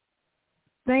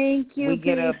 Thank you, we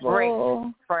get a break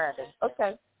Friday.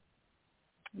 Okay.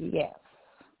 Yes.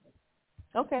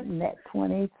 Okay. Net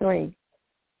 23.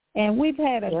 And we've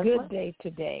had a good day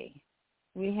today.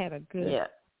 We had a good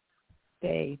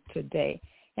day today.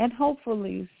 And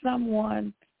hopefully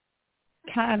someone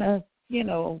kind of,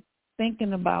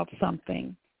 thinking about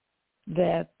something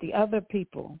that the other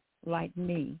people like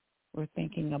me were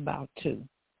thinking about too.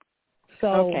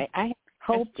 So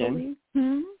hopefully.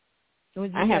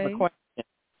 I have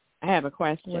a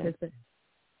question. What is it?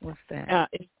 What's that?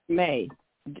 It's May.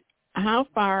 How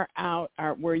far out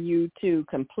were you to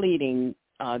completing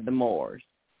the Moors?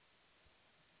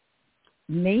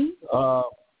 Me?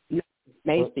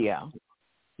 Maceo.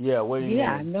 Yeah, what do you mean?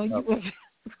 I know you were.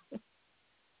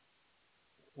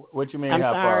 What you mean? I'm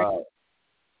how sorry. far out?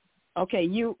 Okay,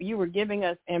 you were giving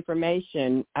us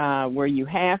information. Were you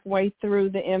halfway through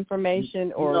the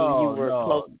information, or you were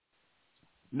close?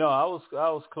 No, I was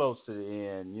close to the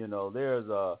end.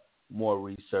 There's more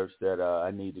research that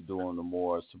I need to do on the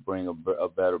Moors to bring a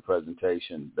better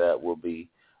presentation that will be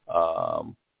a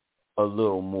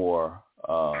little more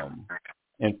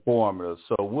informative.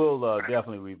 So we'll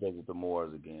definitely revisit the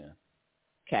Moors again.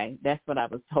 Okay, that's what I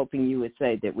was hoping you would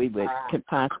say, that we could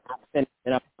possibly finish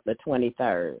it up on the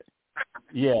 23rd.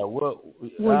 Yeah, well,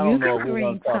 I don't know if we're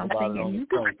going to talk about it on the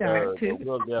 23rd, but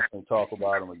we'll definitely talk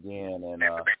about them again and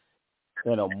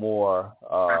in a more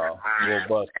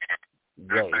robust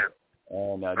way,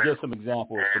 and give some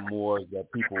examples of some Moors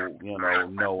that people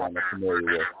know and are familiar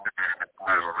with.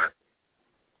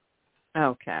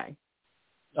 Okay.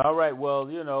 All right. Well,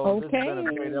 this has been a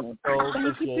great episode.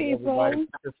 Appreciate everybody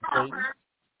participating.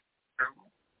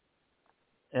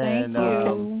 And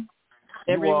you.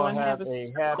 Everyone all have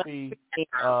a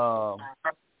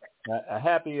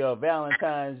happy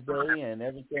Valentine's Day and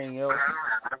everything else.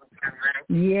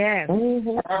 Yes.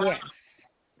 Mm-hmm.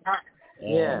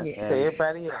 Yes. Yeah. To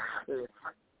everybody else.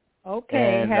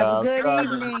 Okay. Have a good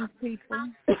evening, people.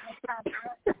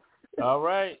 All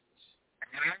right.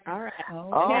 All right. Okay.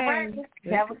 All right.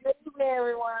 Have a good evening,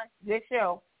 everyone. Good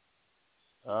show.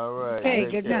 All right.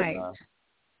 Okay. Good night.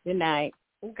 Good night.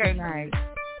 Okay. Good night.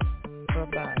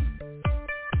 Bye-bye.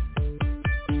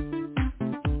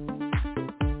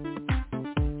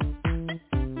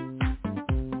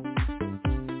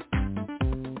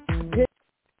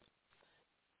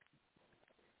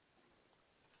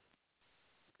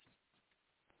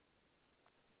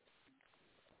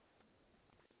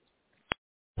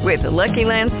 With the Lucky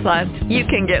Land Slots, you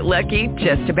can get lucky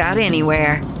just about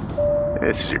anywhere.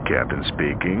 This is your captain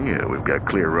speaking. We've got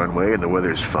clear runway and the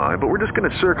weather's fine, but we're just going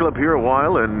to circle up here a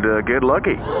while and get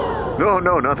lucky. No,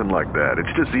 nothing like that. It's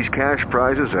just these cash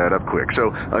prizes add up quick.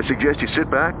 So I suggest you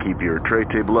sit back, keep your tray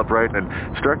table upright, and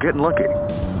start getting lucky.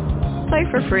 Play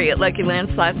for free at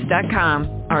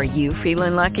LuckyLandSlots.com. Are you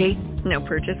feeling lucky? No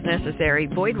purchase necessary.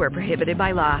 Void where prohibited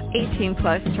by law.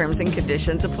 18+ terms and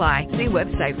conditions apply. See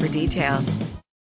website for details.